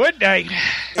 good day.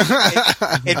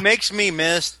 It makes me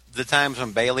miss the times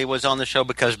when Bailey was on the show,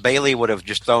 because Bailey would have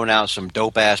just thrown out some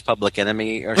dope ass Public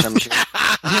Enemy or some shit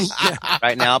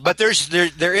right now. But there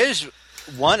is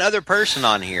one other person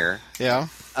on here,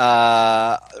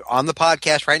 on the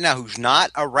podcast right now who's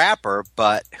not a rapper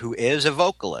but who is a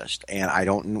vocalist, and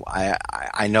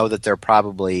I know that they're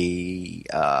probably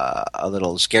a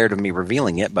little scared of me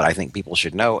revealing it, but I think people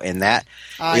should know, and that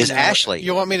is Ashley.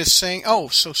 You want me to sing? Oh,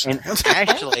 so sorry.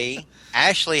 And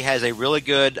Ashley has a really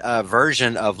good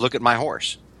version of "Look at My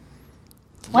Horse."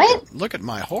 What? Look at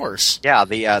my horse. Yeah,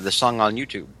 the song on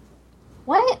YouTube.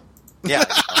 What? Yeah.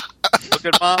 Look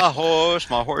at my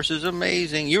horse is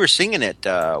amazing. You were singing it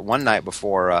one night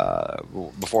before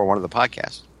one of the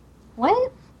podcasts.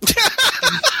 What?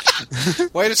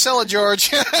 Way to sell it,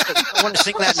 George. I want to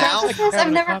sing that now.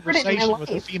 I've never heard it in my with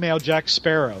a life. female Jack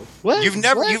Sparrow. What? You've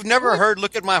never heard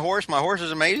 "Look at My Horse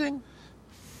is amazing"?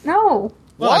 No.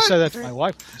 Well, I said that to my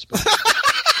wife.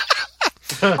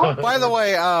 By the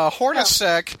way,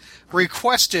 Hornacek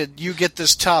requested you get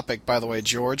this topic, by the way,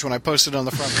 George, when I posted it on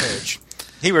the front page.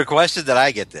 He requested that I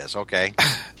get this, okay.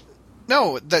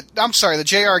 No, I'm sorry, the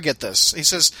JR get this. He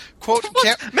says, quote,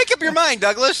 make up your mind,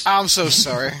 Douglas. I'm so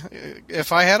sorry.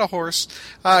 If I had a horse.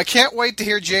 Can't wait to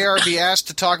hear JR be asked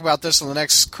to talk about this on the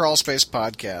next Crawl Space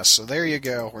podcast. So there you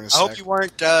go, Hornacek.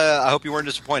 I hope you weren't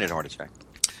disappointed, Hornacek.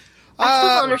 I still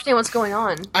don't understand what's going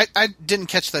on. I didn't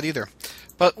catch that either.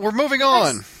 But we're moving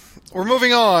on. We're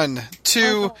moving on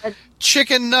to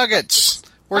chicken nuggets.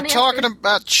 We're talking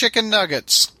about chicken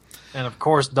nuggets. And of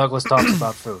course, Douglas talks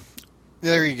about food.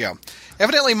 There you go.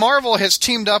 Evidently, Marvel has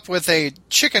teamed up with a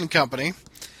chicken company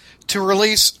to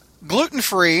release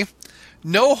gluten-free,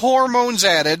 no hormones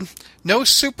added, no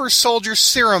super soldier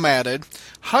serum added,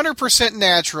 100%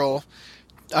 natural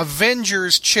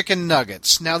Avengers chicken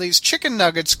nuggets. Now, these chicken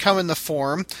nuggets come in the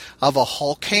form of a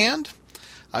Hulk hand,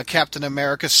 a Captain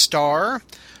America star,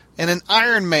 and an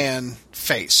Iron Man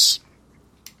face.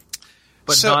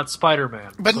 But not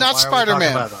Spider-Man. But so not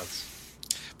Spider-Man.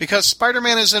 Because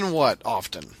Spider-Man is in what,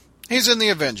 often? He's in the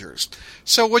Avengers.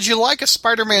 So would you like a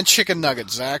Spider-Man chicken nugget,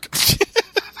 Zach?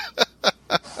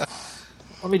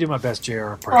 Let me do my best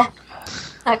JR impression.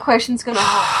 That question's going to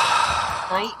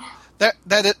happen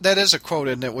tonight. That is a quote,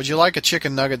 isn't it? Would you like a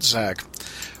chicken nugget, Zach?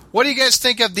 What do you guys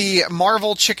think of the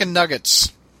Marvel chicken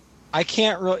nuggets? I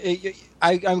can't really...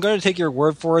 I'm going to take your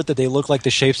word for it that they look like the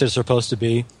shapes they're supposed to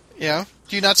be. Yeah?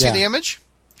 Do you not see the image?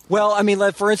 Well, I mean,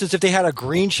 like, for instance, if they had a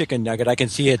green chicken nugget, I can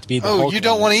see it to be the Hulk you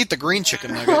don't want to eat the green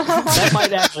chicken nugget. That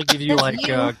might actually give you, like,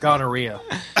 gonorrhea.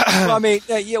 Well, I mean,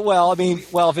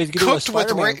 if it's cooked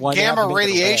with gamma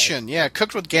radiation. Yeah,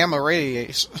 cooked with gamma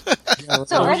radiation.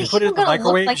 So if you put it in the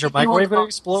microwave, does your microwave going to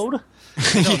explode?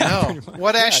 I don't know.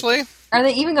 What, Ashley? Are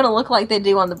they even going to look like they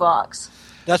do on the box?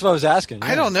 That's what I was asking. Yeah.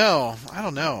 I don't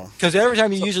know. Because every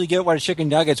time you usually get one of chicken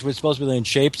nuggets, which is supposed to be in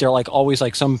shapes, they're like always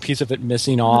like some piece of it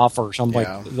missing off, or some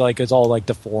like it's all like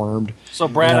deformed. So,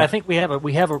 Brad, I think you have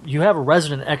a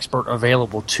resident expert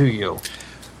available to you.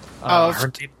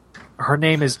 Her Her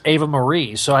name is Ava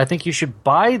Marie. So I think you should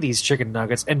buy these chicken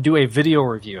nuggets and do a video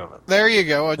review of it. There you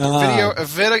go. A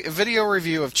video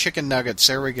review of chicken nuggets.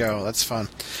 There we go. That's fun.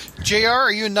 JR,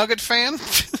 are you a nugget fan?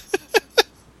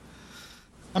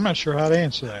 I'm not sure how to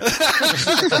answer that.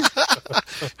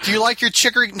 Do you like your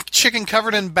chicken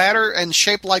covered in batter and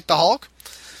shaped like the Hulk?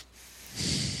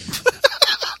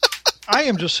 I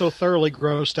am just so thoroughly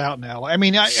grossed out now. I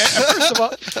mean, first of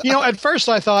all, at first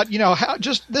I thought,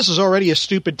 this is already a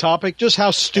stupid topic. Just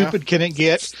how stupid can it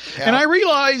get? Yeah. And I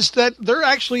realized that there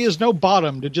actually is no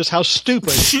bottom to just how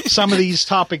stupid some of these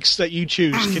topics that you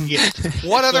choose can get.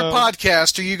 What other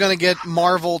podcast are you going to get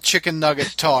Marvel chicken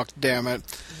nugget talk? Damn it!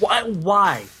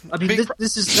 Why? I mean,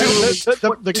 this is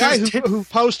the guy who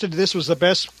posted this was the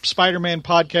best Spider-Man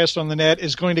podcast on the net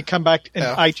is going to come back in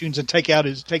iTunes and take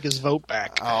his vote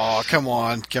back. Oh, come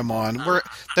on!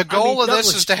 The goal of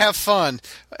this is to have fun.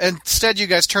 Instead, you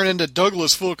guys turn into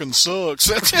Douglas fucking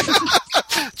sucks.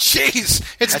 Jeez,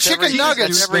 it's That's chicken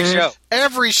nuggets.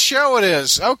 Every show it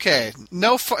is. Okay,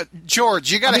 no fun.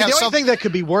 George, you got to have something. The only thing that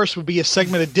could be worse would be a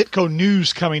segment of Ditko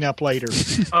News coming up later.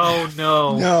 Oh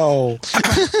no! No.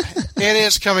 It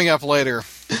is coming up later.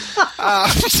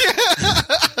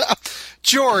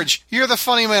 George, you're the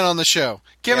funny man on the show.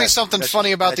 Give me something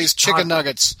funny about these chicken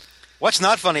nuggets. What's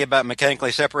not funny about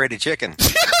mechanically separated chicken?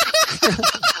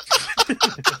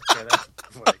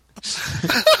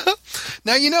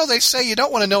 Now, they say you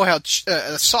don't want to know how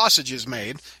sausage is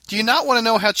made. Do you not want to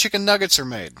know how chicken nuggets are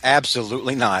made?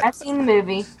 Absolutely not. I've seen the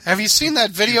movie. Have you seen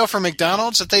that video from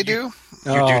McDonald's that they do?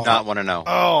 You do not want to know.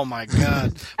 Oh, my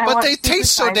God. But they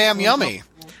taste so damn yummy.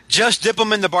 Just dip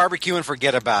them in the barbecue and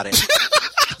forget about it.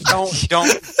 You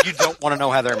don't want to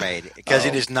know how they're made because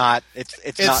it is not.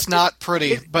 It's not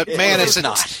pretty, but man, it's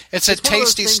a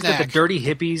tasty snack. That the dirty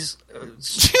hippies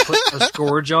put a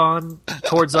scourge on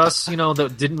towards us,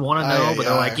 that didn't want to know, but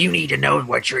they're like, you need to know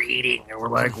what you're eating, and we're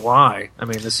like, why? I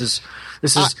mean, this is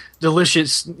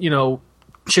delicious,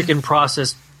 chicken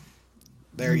processed.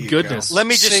 There you goodness. Go. Let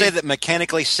me just say that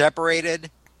mechanically separated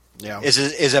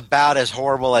is about as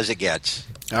horrible as it gets.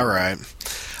 All right.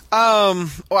 Well,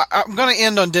 I'm going to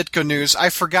end on Ditko News. I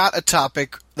forgot a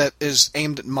topic that is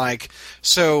aimed at Mike,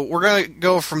 so we're going to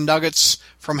go from nuggets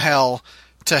from hell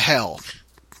to hell.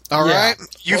 All right?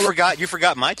 You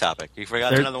forgot my topic. You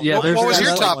forgot another one. Yeah, what was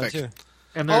your topic?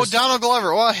 Donald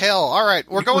Glover. Oh, hell. All right.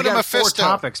 We're going to Mephisto. 4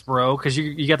 topics, bro, because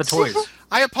you got the toys.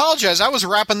 I apologize. I was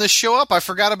wrapping this show up. I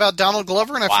forgot about Donald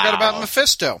Glover, and I forgot about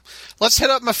Mephisto. Let's hit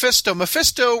up Mephisto.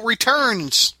 Mephisto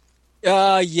returns.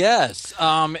 Yes.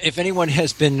 If anyone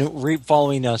has been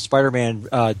following Spider-Man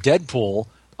Deadpool,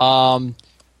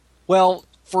 well,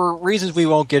 for reasons we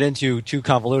won't get into too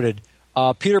convoluted,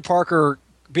 Peter Parker,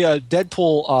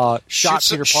 Deadpool shot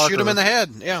Peter Parker. Shoot him in the head,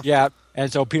 yeah. Yeah,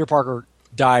 and so Peter Parker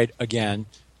died again.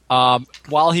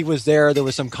 While he was there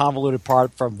was some convoluted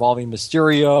part involving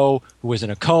Mysterio, who was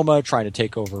in a coma trying to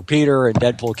take over Peter, and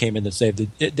Deadpool came in to save the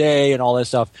day and all this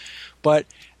stuff. But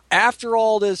after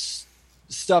all this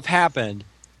stuff happened,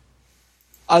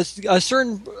 a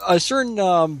certain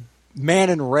man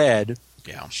in red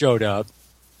showed up.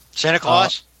 Santa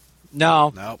Claus?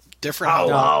 No, different.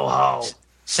 Ho.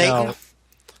 Satan. No.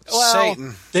 Well,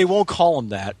 Satan. They won't call him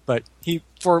that, but he,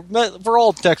 for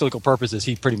all technical purposes,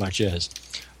 he pretty much is.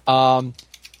 And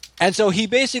so he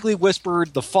basically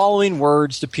whispered the following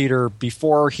words to Peter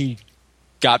before he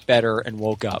got better and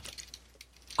woke up.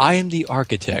 I am the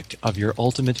architect of your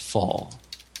ultimate fall.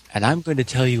 And I'm going to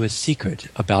tell you a secret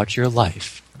about your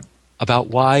life, about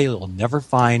why you'll never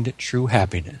find true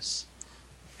happiness.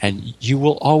 And you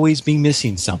will always be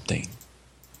missing something,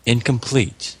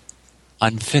 incomplete,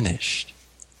 unfinished.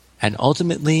 And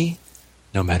ultimately,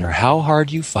 no matter how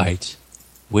hard you fight,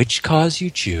 which cause you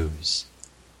choose,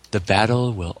 the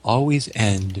battle will always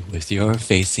end with your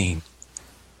facing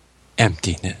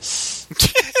emptiness.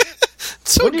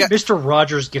 When did Mr.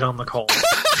 Rogers get on the call?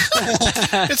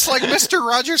 It's like Mr.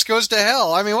 Rogers Goes to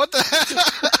Hell. I mean, what the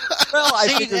Well,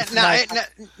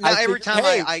 every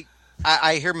time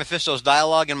I hear Mephisto's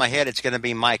dialogue in my head, it's going to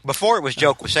be Mike. Before it was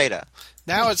Joe Quesada.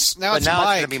 Now it's Mike. It's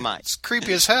going to be Mike. It's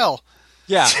creepy as hell.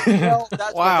 Yeah. Well,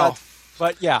 wow.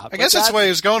 But yeah, I guess that's what he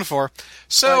was going for.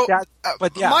 So,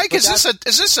 Mike, is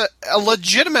this a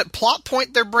legitimate plot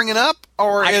point they're bringing up,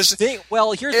 or here's the thing.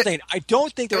 I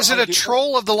don't think is it a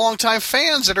troll of the longtime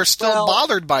fans that are still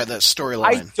bothered by this storyline?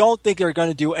 I don't think they're going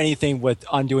to do anything with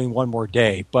Undoing One More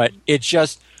Day, but it's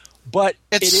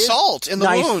salt in the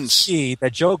wounds. To see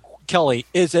that Joe Kelly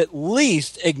is at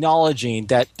least acknowledging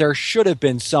that there should have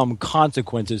been some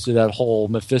consequences to that whole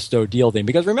Mephisto deal thing.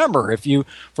 Because remember,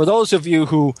 for those of you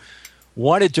who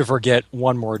wanted to forget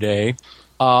One More Day,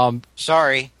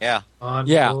 Sorry, yeah.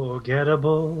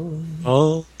 Unforgettable.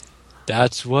 Oh,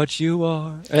 that's what you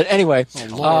are. Anyway,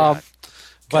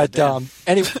 but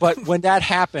when that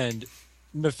happened,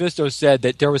 Mephisto said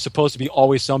that there was supposed to be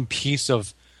always some piece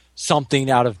of something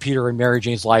out of Peter and Mary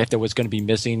Jane's life that was going to be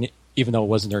missing, even though it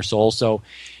wasn't their soul. So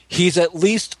he's at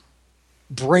least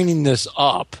bringing this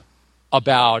up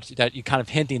about that, you kind of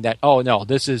hinting that, oh no,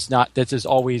 this is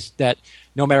always that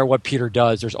no matter what Peter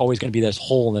does, there's always going to be this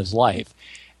hole in his life.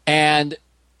 And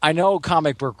I know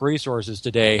Comic Book Resources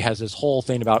today has this whole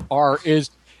thing about is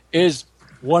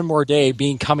One More Day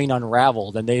coming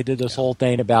unraveled, and they did this whole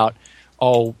thing about,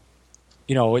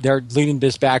 they're leading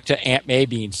this back to Aunt May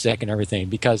being sick and everything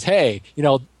because because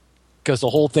the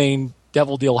whole thing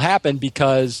Devil Deal happened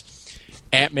because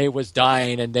Aunt May was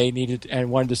dying and they needed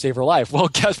and wanted to save her life. Well,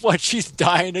 guess what? She's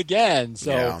dying again.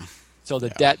 So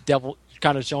that devil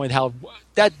kind of showing how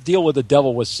that deal with the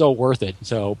devil was so worth it.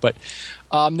 So, but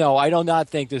no, I do not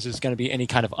think this is going to be any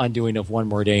kind of undoing of One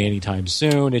More Day anytime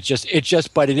soon.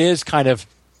 But it is kind of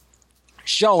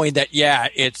showing that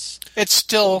it's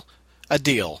still a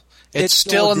deal. It's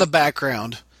still in the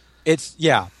background. It's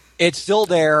still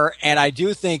there, and I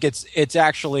do think it's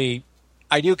actually.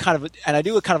 I do kind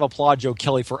of applaud Joe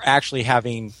Kelly for actually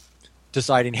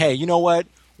deciding, hey, you know what?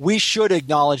 We should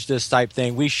acknowledge this type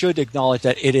thing. We should acknowledge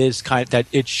that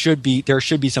there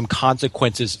should be some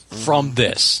consequences from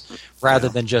this, rather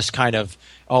than just kind of,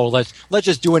 let's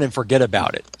just do it and forget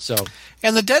about it. So,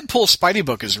 and the Deadpool Spidey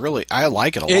book is I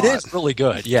like it a lot. It is really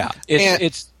good. Yeah,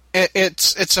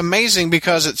 it's amazing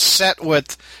because it's set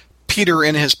with Peter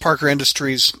in his Parker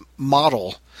Industries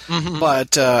model,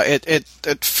 but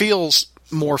it feels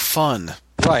more fun.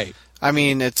 Right. I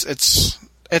mean, it's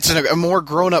a more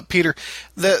grown-up Peter.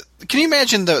 Can you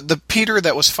imagine the Peter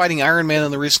that was fighting Iron Man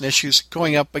in the recent issues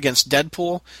going up against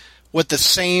Deadpool with the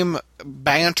same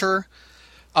banter?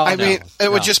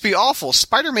 It would just be awful.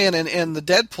 Spider-Man in the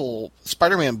Deadpool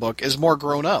Spider-Man book is more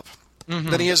grown up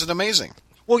than he is in Amazing.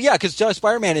 Well, yeah, because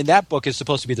Spider-Man in that book is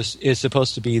supposed to be the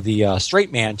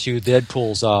straight man to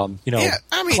Deadpool's clown.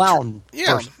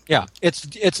 Yeah, version. Yeah.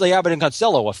 It's the Abbott and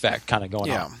Costello effect kind of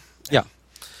going on. Yeah.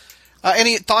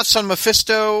 Any thoughts on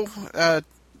Mephisto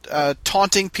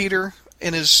taunting Peter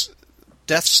in his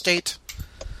death state?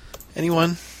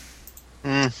 Anyone?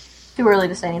 Too early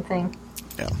to say anything.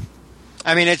 Yeah.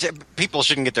 I mean, people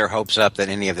shouldn't get their hopes up that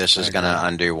any of this is going to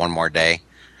undo One More Day.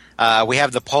 We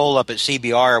have the poll up at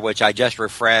CBR, which I just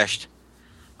refreshed.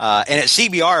 And at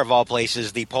CBR, of all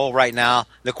places, the poll right now,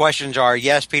 the questions are,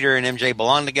 yes, Peter and MJ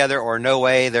belong together, or no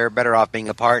way, they're better off being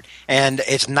apart. And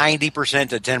it's 90%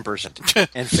 to 10%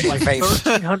 in favor.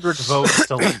 1,300 votes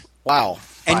to wow.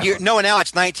 And now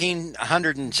it's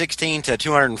 1,916 to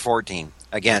 214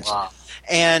 against. Wow.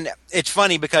 And it's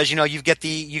funny because you get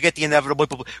the inevitable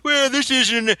people. Well, this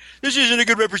isn't a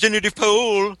good representative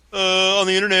poll on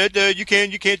the internet. You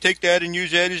can't take that and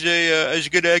use that as a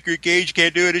good accurate gauge. You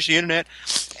can't do it. It's the internet.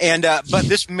 And but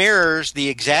this mirrors the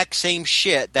exact same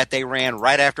shit that they ran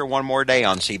right after One More Day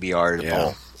on CBR. The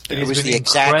poll. It was the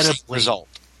exact same result.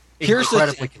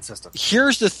 Incredibly consistent.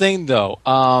 Here's the thing, though.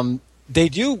 They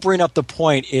do bring up the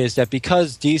point is that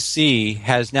because DC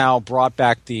has now brought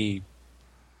back the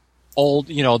old,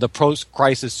 the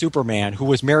post-crisis Superman who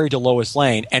was married to Lois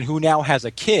Lane and who now has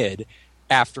a kid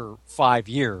after 5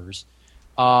 years,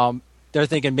 they're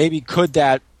thinking maybe could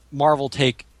that Marvel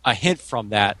take a hint from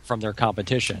their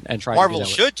competition and try. Marvel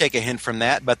should take a hint from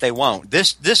that, but they won't.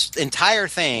 This entire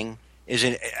thing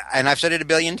and I've said it a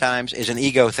billion times, is an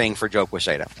ego thing for Joe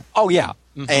Quesada. Oh yeah,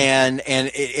 and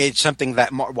it's something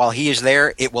that while he is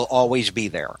there, it will always be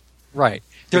there. Right.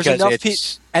 There's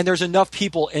enough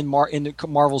people in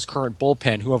Marvel's current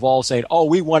bullpen who have all said, "Oh,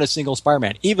 we want a single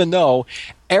Spider-Man," even though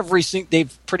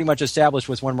they've pretty much established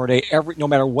with One More Day, no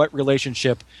matter what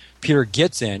relationship Peter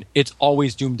gets in, it's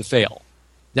always doomed to fail.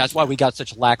 That's why we got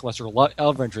such lackluster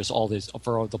love interest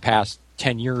for the past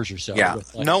 10 years or so. Yeah.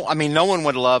 No one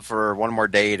would love for One More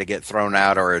Day to get thrown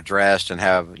out or addressed and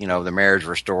have the marriage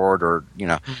restored or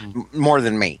more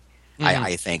than me.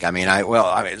 I think.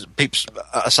 Peeps,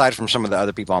 aside from some of the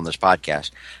other people on this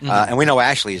podcast, and we know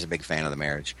Ashley is a big fan of the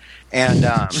marriage, and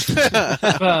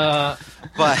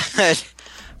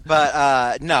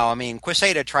but no,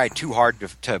 Quesada tried too hard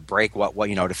to break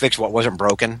to fix what wasn't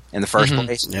broken in the first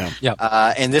place.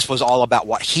 Yeah. And this was all about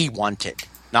what he wanted,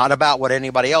 not about what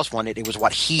anybody else wanted. It was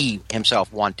what he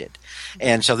himself wanted.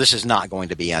 And so this is not going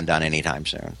to be undone anytime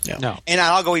soon. Yeah. No. And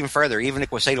I'll go even further. Even if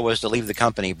Quesada was to leave the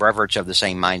company, Brevert's of the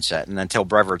same mindset. And until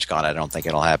Brevert's gone, I don't think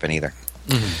it'll happen either.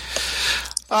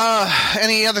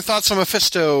 Any other thoughts on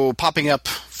Mephisto popping up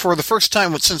for the first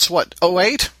time since what,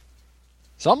 2008?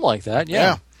 Something like that,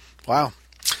 yeah. Wow.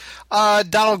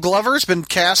 Donald Glover's been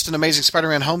cast in Amazing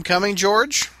Spider-Man: Homecoming.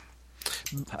 George,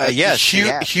 yes,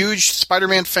 huge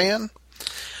Spider-Man fan.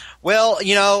 Well,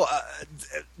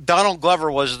 Donald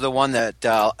Glover was the one that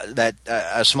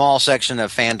a small section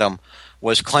of fandom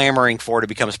was clamoring for to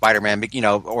become Spider-Man,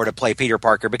 or to play Peter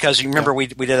Parker. Because you remember we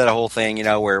did that whole thing,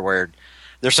 where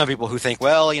there's some people who think,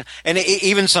 well, and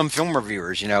even some film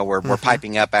reviewers, were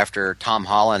piping up after Tom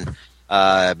Holland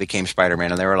became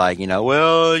Spider-Man, and they were like, we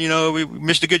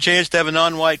missed a good chance to have a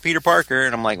non-white Peter Parker.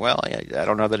 And I'm like, well, I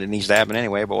don't know that it needs to happen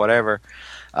anyway, but whatever.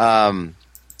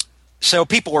 So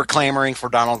people were clamoring for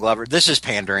Donald Glover. This is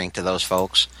pandering to those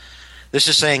folks. This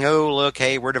is saying, oh, look,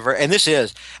 hey, we're diverse. And this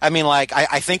is, I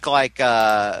think like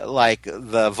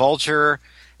the Vulture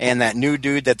and that new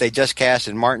dude that they just cast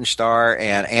in Martin Starr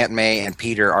and Aunt May and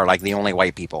Peter are like the only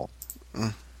white people.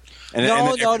 No.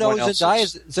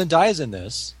 Zendaya's in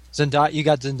this. You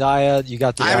got Zendaya. You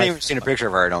got the. I haven't even seen a picture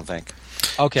of her. I don't think.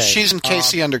 Okay, she's in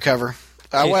KC Undercover.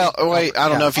 Wait, I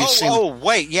don't know if you've seen. Oh,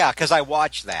 wait, yeah, because I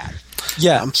watched that.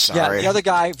 Yeah, I'm sorry. Yeah, the other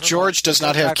guy. George does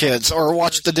not have kids or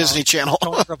watch the Disney Channel.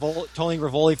 Tony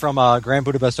Rivoli from Grand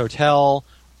Budapest Hotel.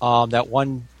 That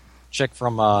one chick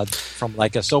from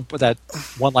like a soap, that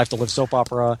One Life to Live soap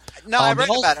opera. No, I read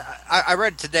about it. I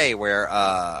read today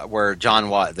where John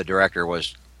Watt, the director,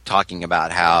 was talking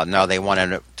about how they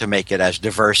wanted to make it as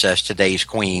diverse as today's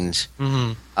Queens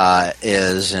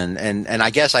is, and I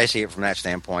guess I see it from that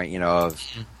standpoint,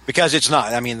 because it's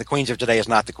not. The Queens of today is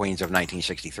not the Queens of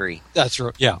 1963. That's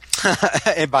true. Yeah,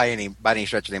 and by any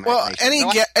stretch of the imagination.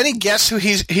 Well, any guess who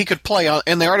he could play?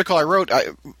 In the article I wrote,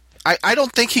 I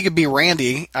don't think he could be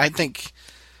Randy. I think.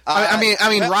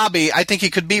 Robbie. I think he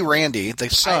could be Randy, the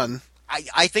son.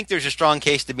 I think there's a strong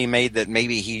case to be made that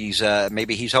maybe he's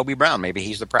Hobie Brown. Maybe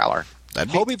he's the Prowler.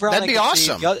 Hobie Brown. That'd be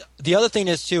awesome. The other thing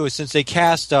is too is since they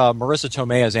cast Marissa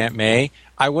Tomei as Aunt May,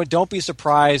 don't be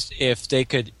surprised if they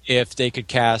could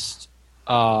cast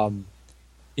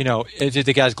if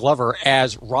they cast Glover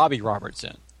as Robbie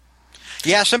Robertson.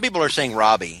 Yeah, some people are saying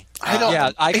Robbie. I don't.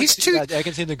 Yeah, I can see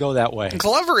them to go that way.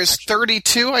 Glover is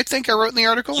 32. I think I wrote in the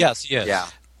article. Yes, yes. Yeah.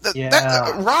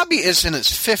 Robbie is in his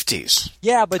 50s.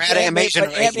 Yeah, but Aunt May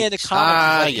in the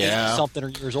comics is like something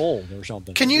years old or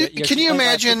something. Can you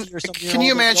imagine? Can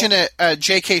you imagine a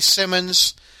J.K.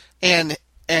 Simmons and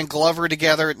Glover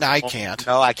together? No, I can't.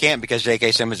 No, I can't because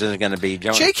J.K. Simmons isn't going to be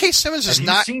Jonah. J.K. Simmons is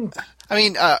not.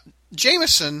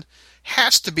 Jameson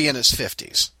has to be in his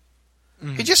 50s.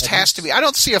 He just has to be. I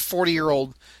don't see a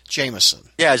 40-year-old Jameson.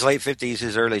 Yeah, his late 50s,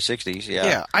 his early 60s. Yeah,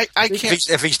 yeah. I can't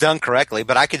if he's done correctly,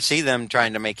 but I could see them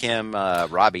trying to make him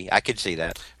Robbie. I could see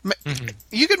that.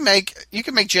 You could make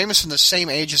Jameson the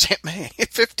same age as Aunt May at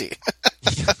 50.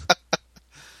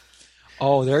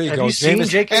 Oh, there you go. Have you seen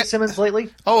J.K. Simmons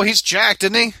lately? Oh, he's jacked,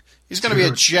 isn't he? He's going to be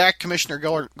a jacked Commissioner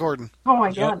Gordon. Oh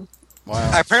my god.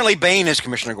 Wow. Apparently, Bane is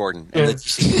Commissioner Gordon. He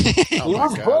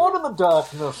was born in the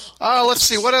darkness. Let's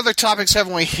see. What other topics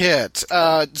haven't we hit?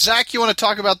 Zach, you want to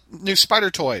talk about new Spider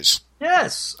toys?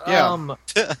 Yes. Yeah.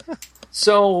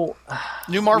 So,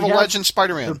 new Marvel Legends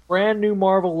Spider-Man. The brand new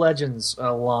Marvel Legends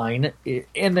line,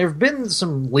 and there have been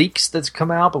some leaks that's come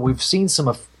out, but we've seen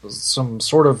some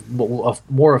sort of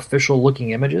more official looking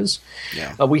images.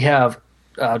 Yeah. We have.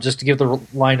 Just to give the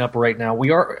lineup right now,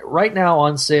 we are right now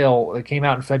on sale. It came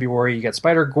out in February. You got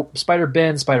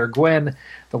Spider-Ben, Spider-Gwen,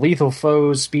 the Lethal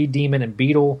Foes, Speed Demon, and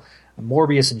Beetle,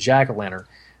 Morbius, and Jack-O-Lantern.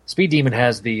 Speed Demon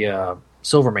has the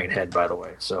Silvermane head, by the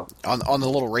way. So on the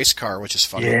little race car, which is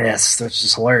funny. Yes, that's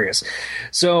just hilarious.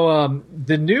 So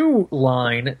the new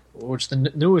line, which the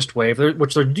newest wave,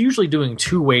 which they're usually doing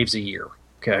 2 waves a year.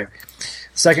 Okay,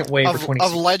 second wave for 20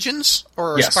 of Legends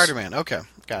or yes. Spider-Man. Okay.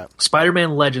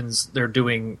 Spider-Man Legends, they're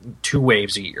doing 2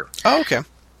 waves a year. Oh, okay.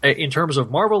 In terms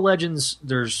of Marvel Legends,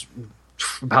 there's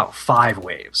about 5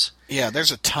 waves. Yeah,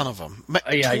 there's a ton of them.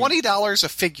 $20 a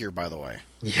figure, by the way.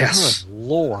 Yes. Good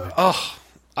Lord. Oh,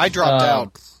 I dropped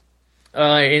out.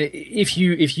 And if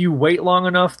you wait long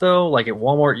enough, though, like at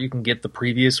Walmart, you can get the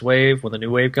previous wave when the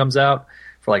new wave comes out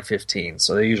for like $15.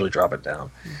 So they usually drop it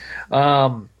down.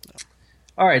 All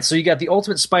right, so you got the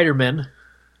Ultimate Spider-Man.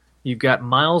 You've got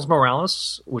Miles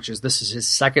Morales, this is his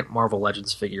second Marvel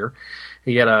Legends figure.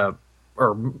 He had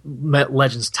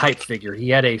Legends type figure. He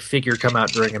had a figure come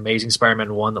out during Amazing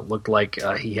Spider-Man 1 that looked like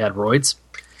he had roids.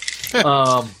 It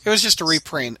was just a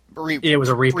reprint. It was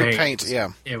a repaint.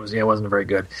 Yeah. It wasn't very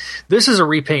good. This is a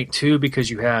repaint too because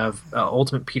you have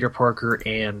Ultimate Peter Parker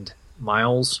and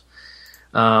Miles.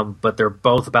 But they're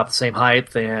both about the same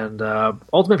height, and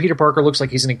Ultimate Peter Parker looks like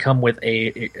he's going to come with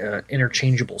a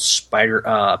interchangeable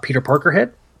Peter Parker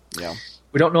head. Yeah.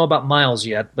 We don't know about Miles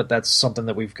yet, but that's something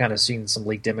that we've kind of seen some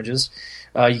leaked images.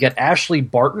 You got Ashley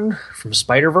Barton from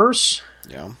Spider-Verse.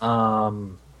 Yeah.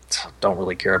 Don't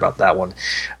really care about that one.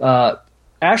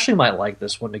 Ashley might like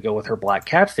this one to go with her Black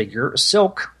Cat figure.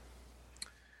 Silk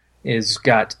is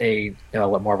got a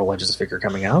Marvel Legends figure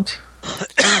coming out.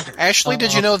 Ashley,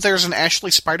 did you know there's an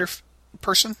Ashley Spider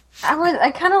person?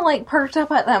 I kind of like perked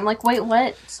up at that. I'm like, wait,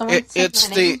 what? It's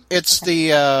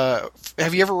the.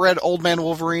 Have you ever read Old Man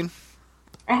Wolverine?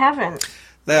 I haven't.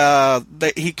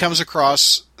 He comes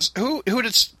across who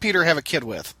did Peter have a kid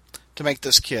with to make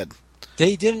this kid?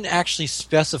 They didn't actually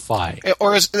specify.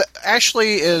 Or is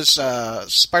Ashley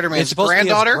Spider-Man's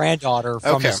granddaughter? His granddaughter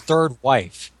from his third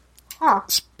wife. Huh.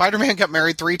 Spider-Man got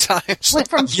married 3 times. Wait,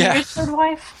 from Peter's third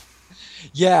wife?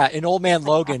 Yeah, in Old Man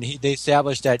Logan, they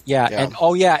established that.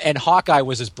 And Hawkeye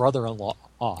was his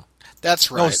brother-in-law. That's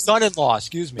right. No, son-in-law.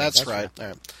 Excuse me. That's right.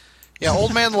 Yeah,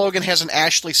 Old Man Logan has an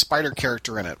Ashley Spider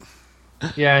character in it.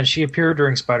 Yeah, and she appeared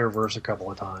during Spider-Verse a couple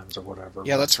of times or whatever.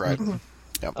 Yeah, that's right.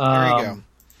 Yep, there you go.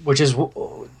 Which is,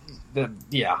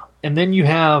 yeah. And then you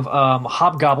have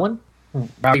Hobgoblin,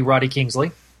 Roddy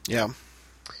Kingsley. Yeah.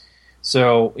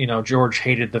 So, George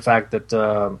hated the fact that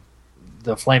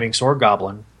the Flaming Sword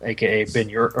Goblin, a.k.a. Phil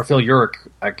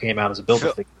Urich, came out as a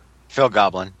Build-A-Figure. Phil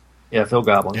Goblin. Yeah, Phil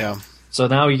Goblin. Yeah. So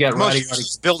now you got Roddy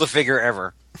Build-A-Figure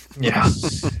ever. Yeah.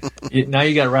 Now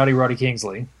you got Roddy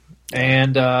Kingsley.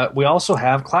 And we also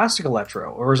have Classic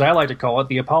Electro, or as I like to call it,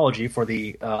 the apology for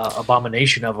the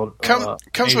abomination of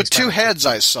comes with 2 heads,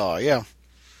 I saw, yeah.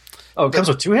 Oh, it comes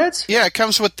with 2 heads? Yeah, it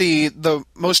comes with the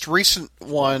most recent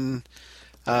one,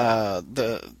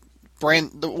 the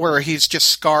brand where he's just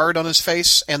scarred on his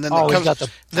face, and then he's got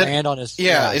the brand on his.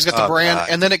 Yeah, he's got the brand,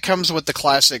 and then it comes with the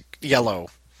classic yellow.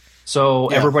 So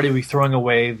everybody will be throwing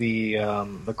away the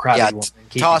crappy one.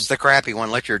 Toss the crappy one.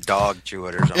 Let your dog chew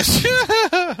it or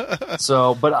something.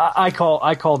 So, but I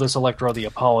call this Electro the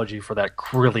apology for that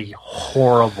really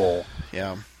horrible,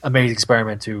 Amazing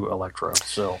Spider-Man 2 Electro.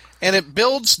 So, and it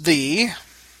builds the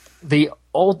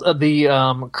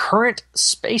current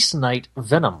Space Knight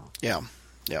Venom. Yeah.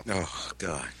 Yep. Oh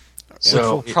God.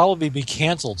 So which will probably be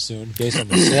canceled soon, based on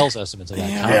the sales estimates of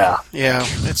that. Yeah.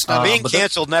 It's not being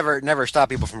canceled. Never stop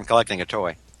people from collecting a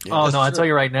toy. Yeah, no! I tell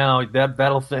you right now,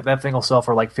 that thing will sell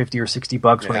for like $50 or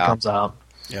 $60 when it comes out.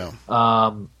 Yeah.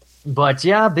 But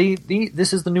yeah,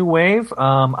 this is the new wave.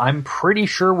 I'm pretty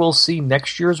sure we'll see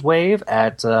next year's wave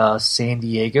at San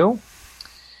Diego.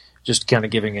 Just kind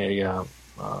of giving a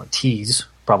tease,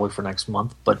 probably for next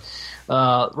month. But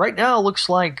right now, it looks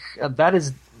like that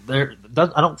is. I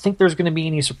don't think there's going to be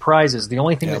any surprises. The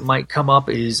only thing that might come up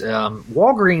is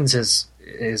Walgreens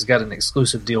has got an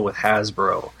exclusive deal with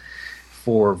Hasbro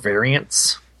for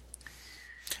variants.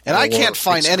 And I can't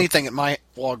find anything at my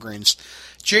Walgreens.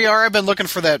 JR, I've been looking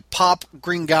for that Pop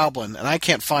Green Goblin, and I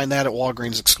can't find that at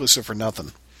Walgreens exclusive for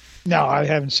nothing. No, I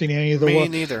haven't seen any of the... Me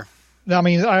neither. I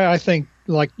mean, I think,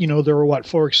 there were,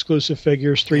 4 exclusive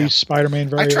figures, 3 Spider-Man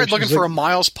variations. I tried looking for a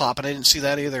Miles Pop, and I didn't see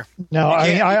that either. No,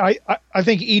 I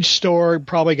think each store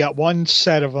probably got 1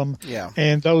 set of them. Yeah.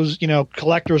 And those,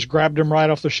 collectors grabbed them right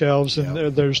off the shelves,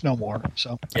 and there's no more.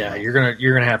 So yeah, you're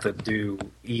gonna have to do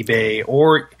eBay,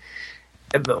 or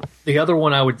the other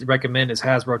one I would recommend is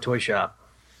Hasbro Toy Shop.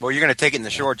 Well, you're gonna take it in the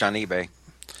shorts on eBay.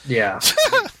 Yeah.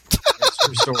 That's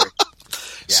true story.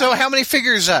 Yeah. So how many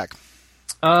figures, Zach?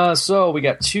 So we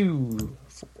got 2,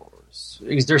 4.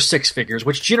 There's 6 figures,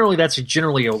 which that's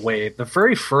generally a wave. The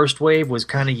very first wave was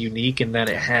kind of unique in that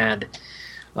it had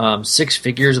 6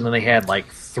 figures, and then they had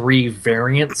 3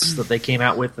 variants that they came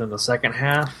out with in the second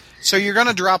half. So you're going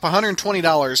to drop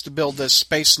 $120 to build this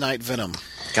Space Knight Venom.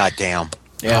 God damn.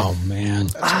 Yeah. Oh man.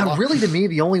 Really, to me,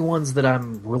 the only ones that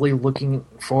I'm really looking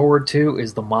forward to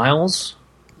is the Miles,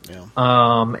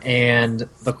 and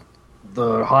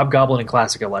the Hobgoblin and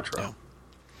Classic Electro. Yeah.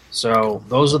 So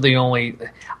those are the only.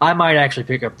 I might actually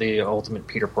pick up the Ultimate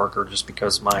Peter Parker just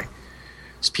because my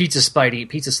Pizza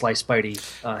Slice Spidey.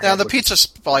 Now the Pizza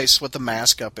Slice with the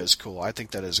mask up is cool. I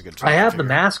think that is a good. I have the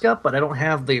mask up, but I don't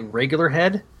have the regular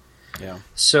head. Yeah.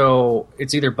 So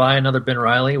it's either buy another Ben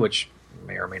Reilly, which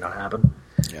may or may not happen.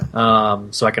 Yeah.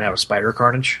 So I can have a Spider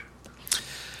Carnage.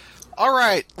 All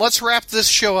right, let's wrap this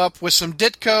show up with some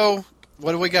Ditko.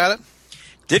 What do we got?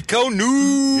 Ditko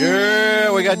news.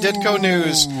 Yeah, we got Ditko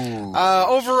news.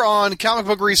 Over on Comic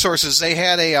Book Resources, they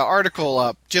had a article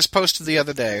up just posted the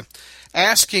other day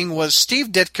asking, was Steve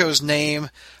Ditko's name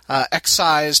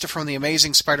excised from the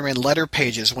Amazing Spider-Man letter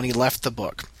pages when he left the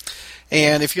book?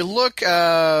 And if you look,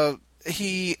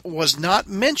 he was not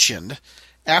mentioned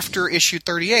after issue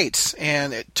 38,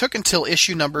 and it took until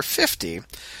issue number 50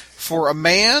 for a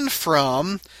man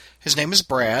from His name is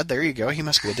Brad. There you go. He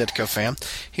must be a Ditko fan.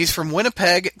 He's from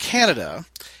Winnipeg, Canada.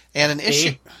 And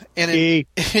in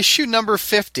issue number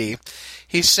 50,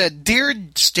 he said, "Dear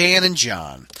Stan and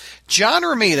John, John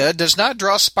Romita does not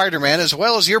draw Spider-Man as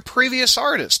well as your previous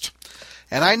artist.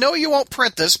 And I know you won't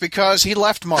print this because he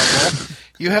left Marvel.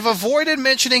 You have avoided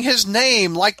mentioning his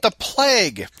name like the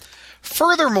plague.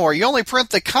 Furthermore, you only print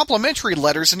the complimentary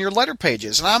letters in your letter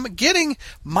pages, and I'm getting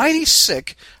mighty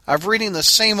sick of reading the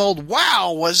same old,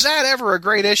 wow, was that ever a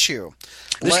great issue?"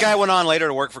 This guy went on later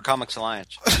to work for Comics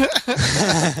Alliance.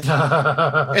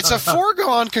 It's a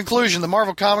foregone conclusion that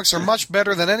Marvel Comics are much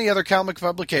better than any other comic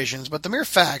publications, but the mere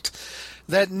fact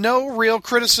that no real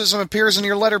criticism appears in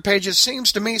your letter pages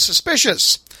seems to me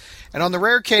suspicious. And on the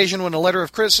rare occasion when a letter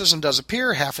of criticism does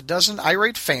appear, half a dozen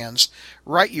irate fans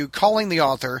write you calling the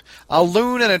author a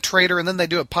loon and a traitor, and then they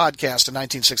do a podcast in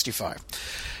 1965.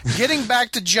 Getting back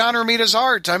to John Romita's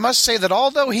art, I must say that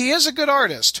although he is a good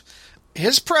artist,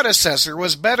 his predecessor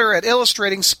was better at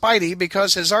illustrating Spidey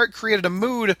because his art created a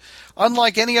mood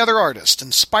unlike any other artist,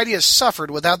 and Spidey has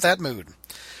suffered without that mood.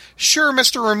 Sure,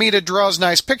 Mr. Romita draws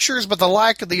nice pictures, but the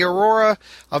lack of the aurora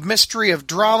of mystery of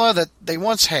drama that they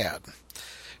once had.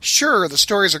 Sure, the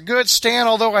stories are good, Stan,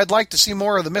 although I'd like to see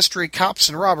more of the mystery cops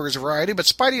and robbers variety, but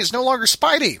Spidey is no longer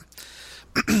Spidey.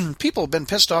 People have been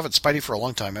pissed off at Spidey for a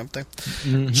long time, haven't they?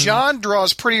 Mm-hmm. John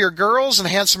draws prettier girls and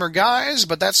handsomer guys,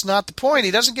 but that's not the point.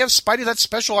 He doesn't give Spidey that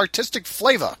special artistic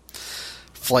flavor,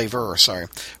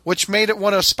 which made it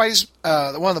one of Spidey's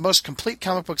one of the most complete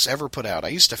comic books ever put out. I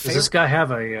used to favor. Does this guy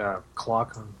have a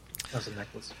clock on as a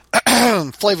necklace?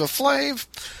 Flava Flav.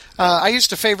 I used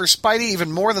to favor Spidey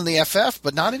even more than the FF,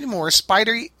 but not anymore.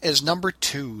 Spidey is number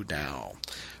 2 now.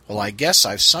 Well, I guess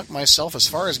I've sunk myself as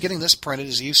far as getting this printed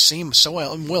as you seem so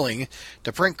unwilling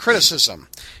to print criticism.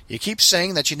 You keep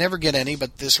saying that you never get any,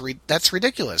 but that's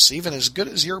ridiculous, even as good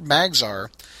as your mags are.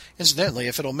 Incidentally,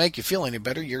 if it'll make you feel any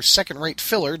better, your second-rate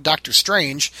filler, Doctor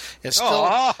Strange, is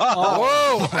still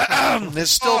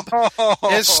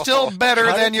is still better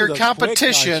than your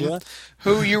competition,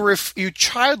 who you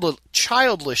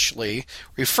childishly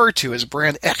refer to as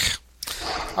Brand Ech.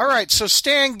 All right, so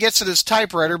Stan gets at his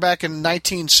typewriter back in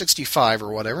 1965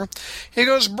 or whatever. He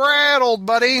goes, "Brad, old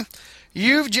buddy,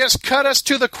 you've just cut us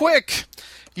to the quick.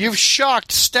 You've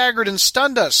shocked, staggered, and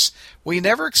stunned us. We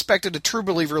never expected a true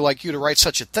believer like you to write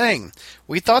such a thing.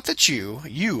 We thought that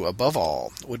you above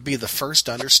all, would be the first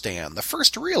to understand, the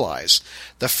first to realize,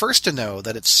 the first to know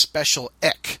that it's special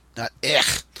Ek, not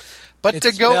Ech. But it's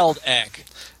to go spelled Ek.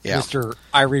 Yeah. Mr.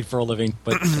 I read for a living,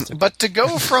 but okay. But to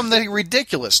go from the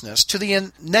ridiculousness to the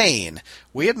inane,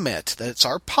 we admit that it's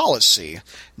our policy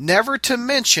never to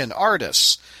mention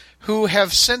artists who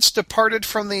have since departed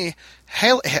from the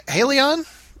Halcyon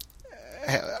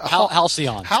haunts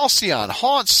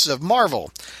of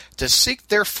Marvel to seek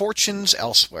their fortunes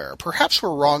elsewhere. Perhaps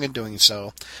we're wrong in doing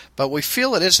so, but we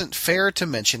feel it isn't fair to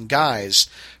mention guys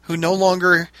who are no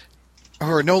longer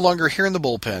here in the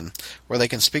bullpen, where they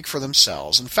can speak for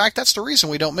themselves. In fact, that's the reason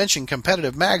we don't mention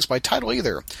competitive mags by title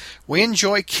either. We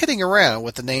enjoy kidding around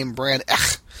with the name Brand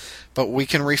Ech, but we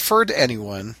can refer to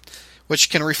anyone,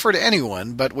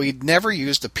 but we'd never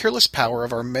use the peerless power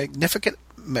of our magnificent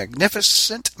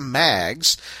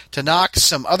mags to knock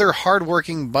some other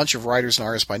hard-working bunch of writers and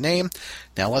artists by name.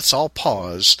 Now let's all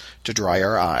pause to dry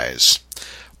our eyes."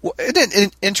 Well, isn't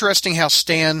it interesting how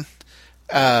Stan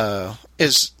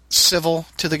is civil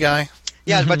to the guy?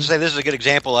 Yeah, I was about to say this is a good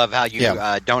example of how you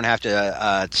don't have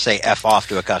to say F off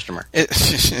to a customer.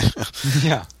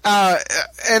 Yeah.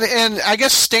 And I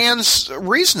guess Stan's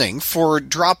reasoning for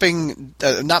dropping,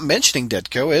 not mentioning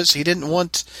Ditko is he didn't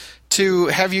want to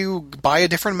have you buy a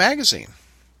different magazine.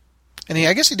 And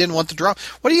I guess he didn't want to drop.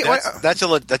 That's a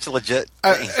legit thing.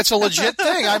 It's a legit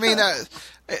thing. I mean,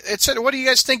 what do you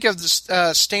guys think of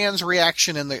Stan's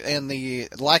reaction and the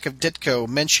lack of Ditko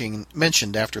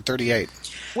mentioned after 38?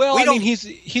 Well,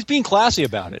 he's being classy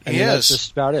about it. That's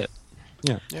just about it.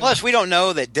 Yeah. Plus, we don't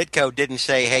know that Ditko didn't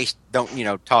say, "Hey,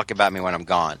 don't talk about me when I'm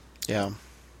gone." Yeah.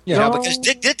 Yeah. Because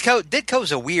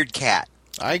Ditko's a weird cat.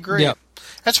 I agree. Yeah.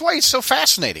 That's why he's so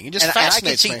fascinating. He just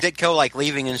fascinates me. I can see Ditko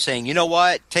leaving and saying, "You know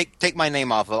what? Take my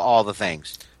name off of all the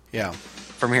things." Yeah.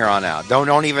 From here on out,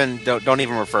 don't even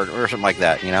refer to or something like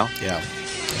that. Yeah.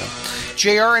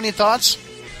 JR, any thoughts?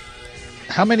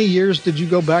 How many years did you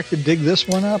go back to dig this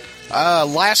one up?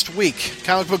 Last week,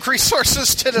 Comic Book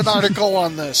Resources did an article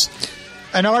on this.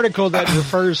 An article that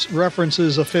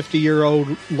references a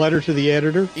 50-year-old letter to the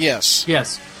editor? Yes.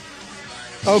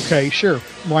 Okay, sure.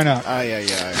 Why not?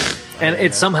 And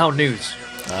it's somehow news.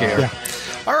 Yeah.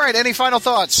 All right, any final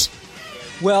thoughts?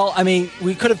 Well, I mean,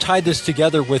 we could have tied this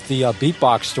together with the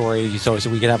beatbox story, so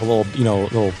we could have a little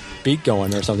beat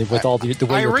going or something with all the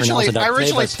way you're pronouncing that. I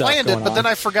originally stuff planned it, going but then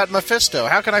on. I forgot Mephisto.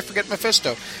 How can I forget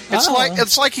Mephisto?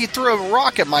 It's like he threw a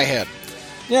rock at my head.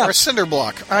 Yeah. Or a cinder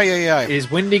block. Aye. Is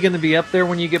Wendy going to be up there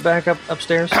when you get back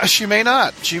upstairs? She may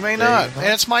not. And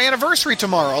it's my anniversary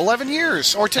tomorrow, 11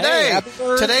 years. Or today.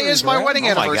 Today is my wedding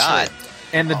anniversary. My God.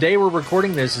 And the day we're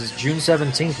recording this is June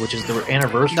 17th, which is the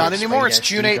anniversary. Not anymore. It's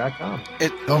June 8th.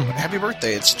 Happy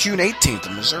birthday. It's June 18th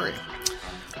in Missouri.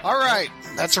 All right.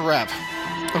 That's a wrap.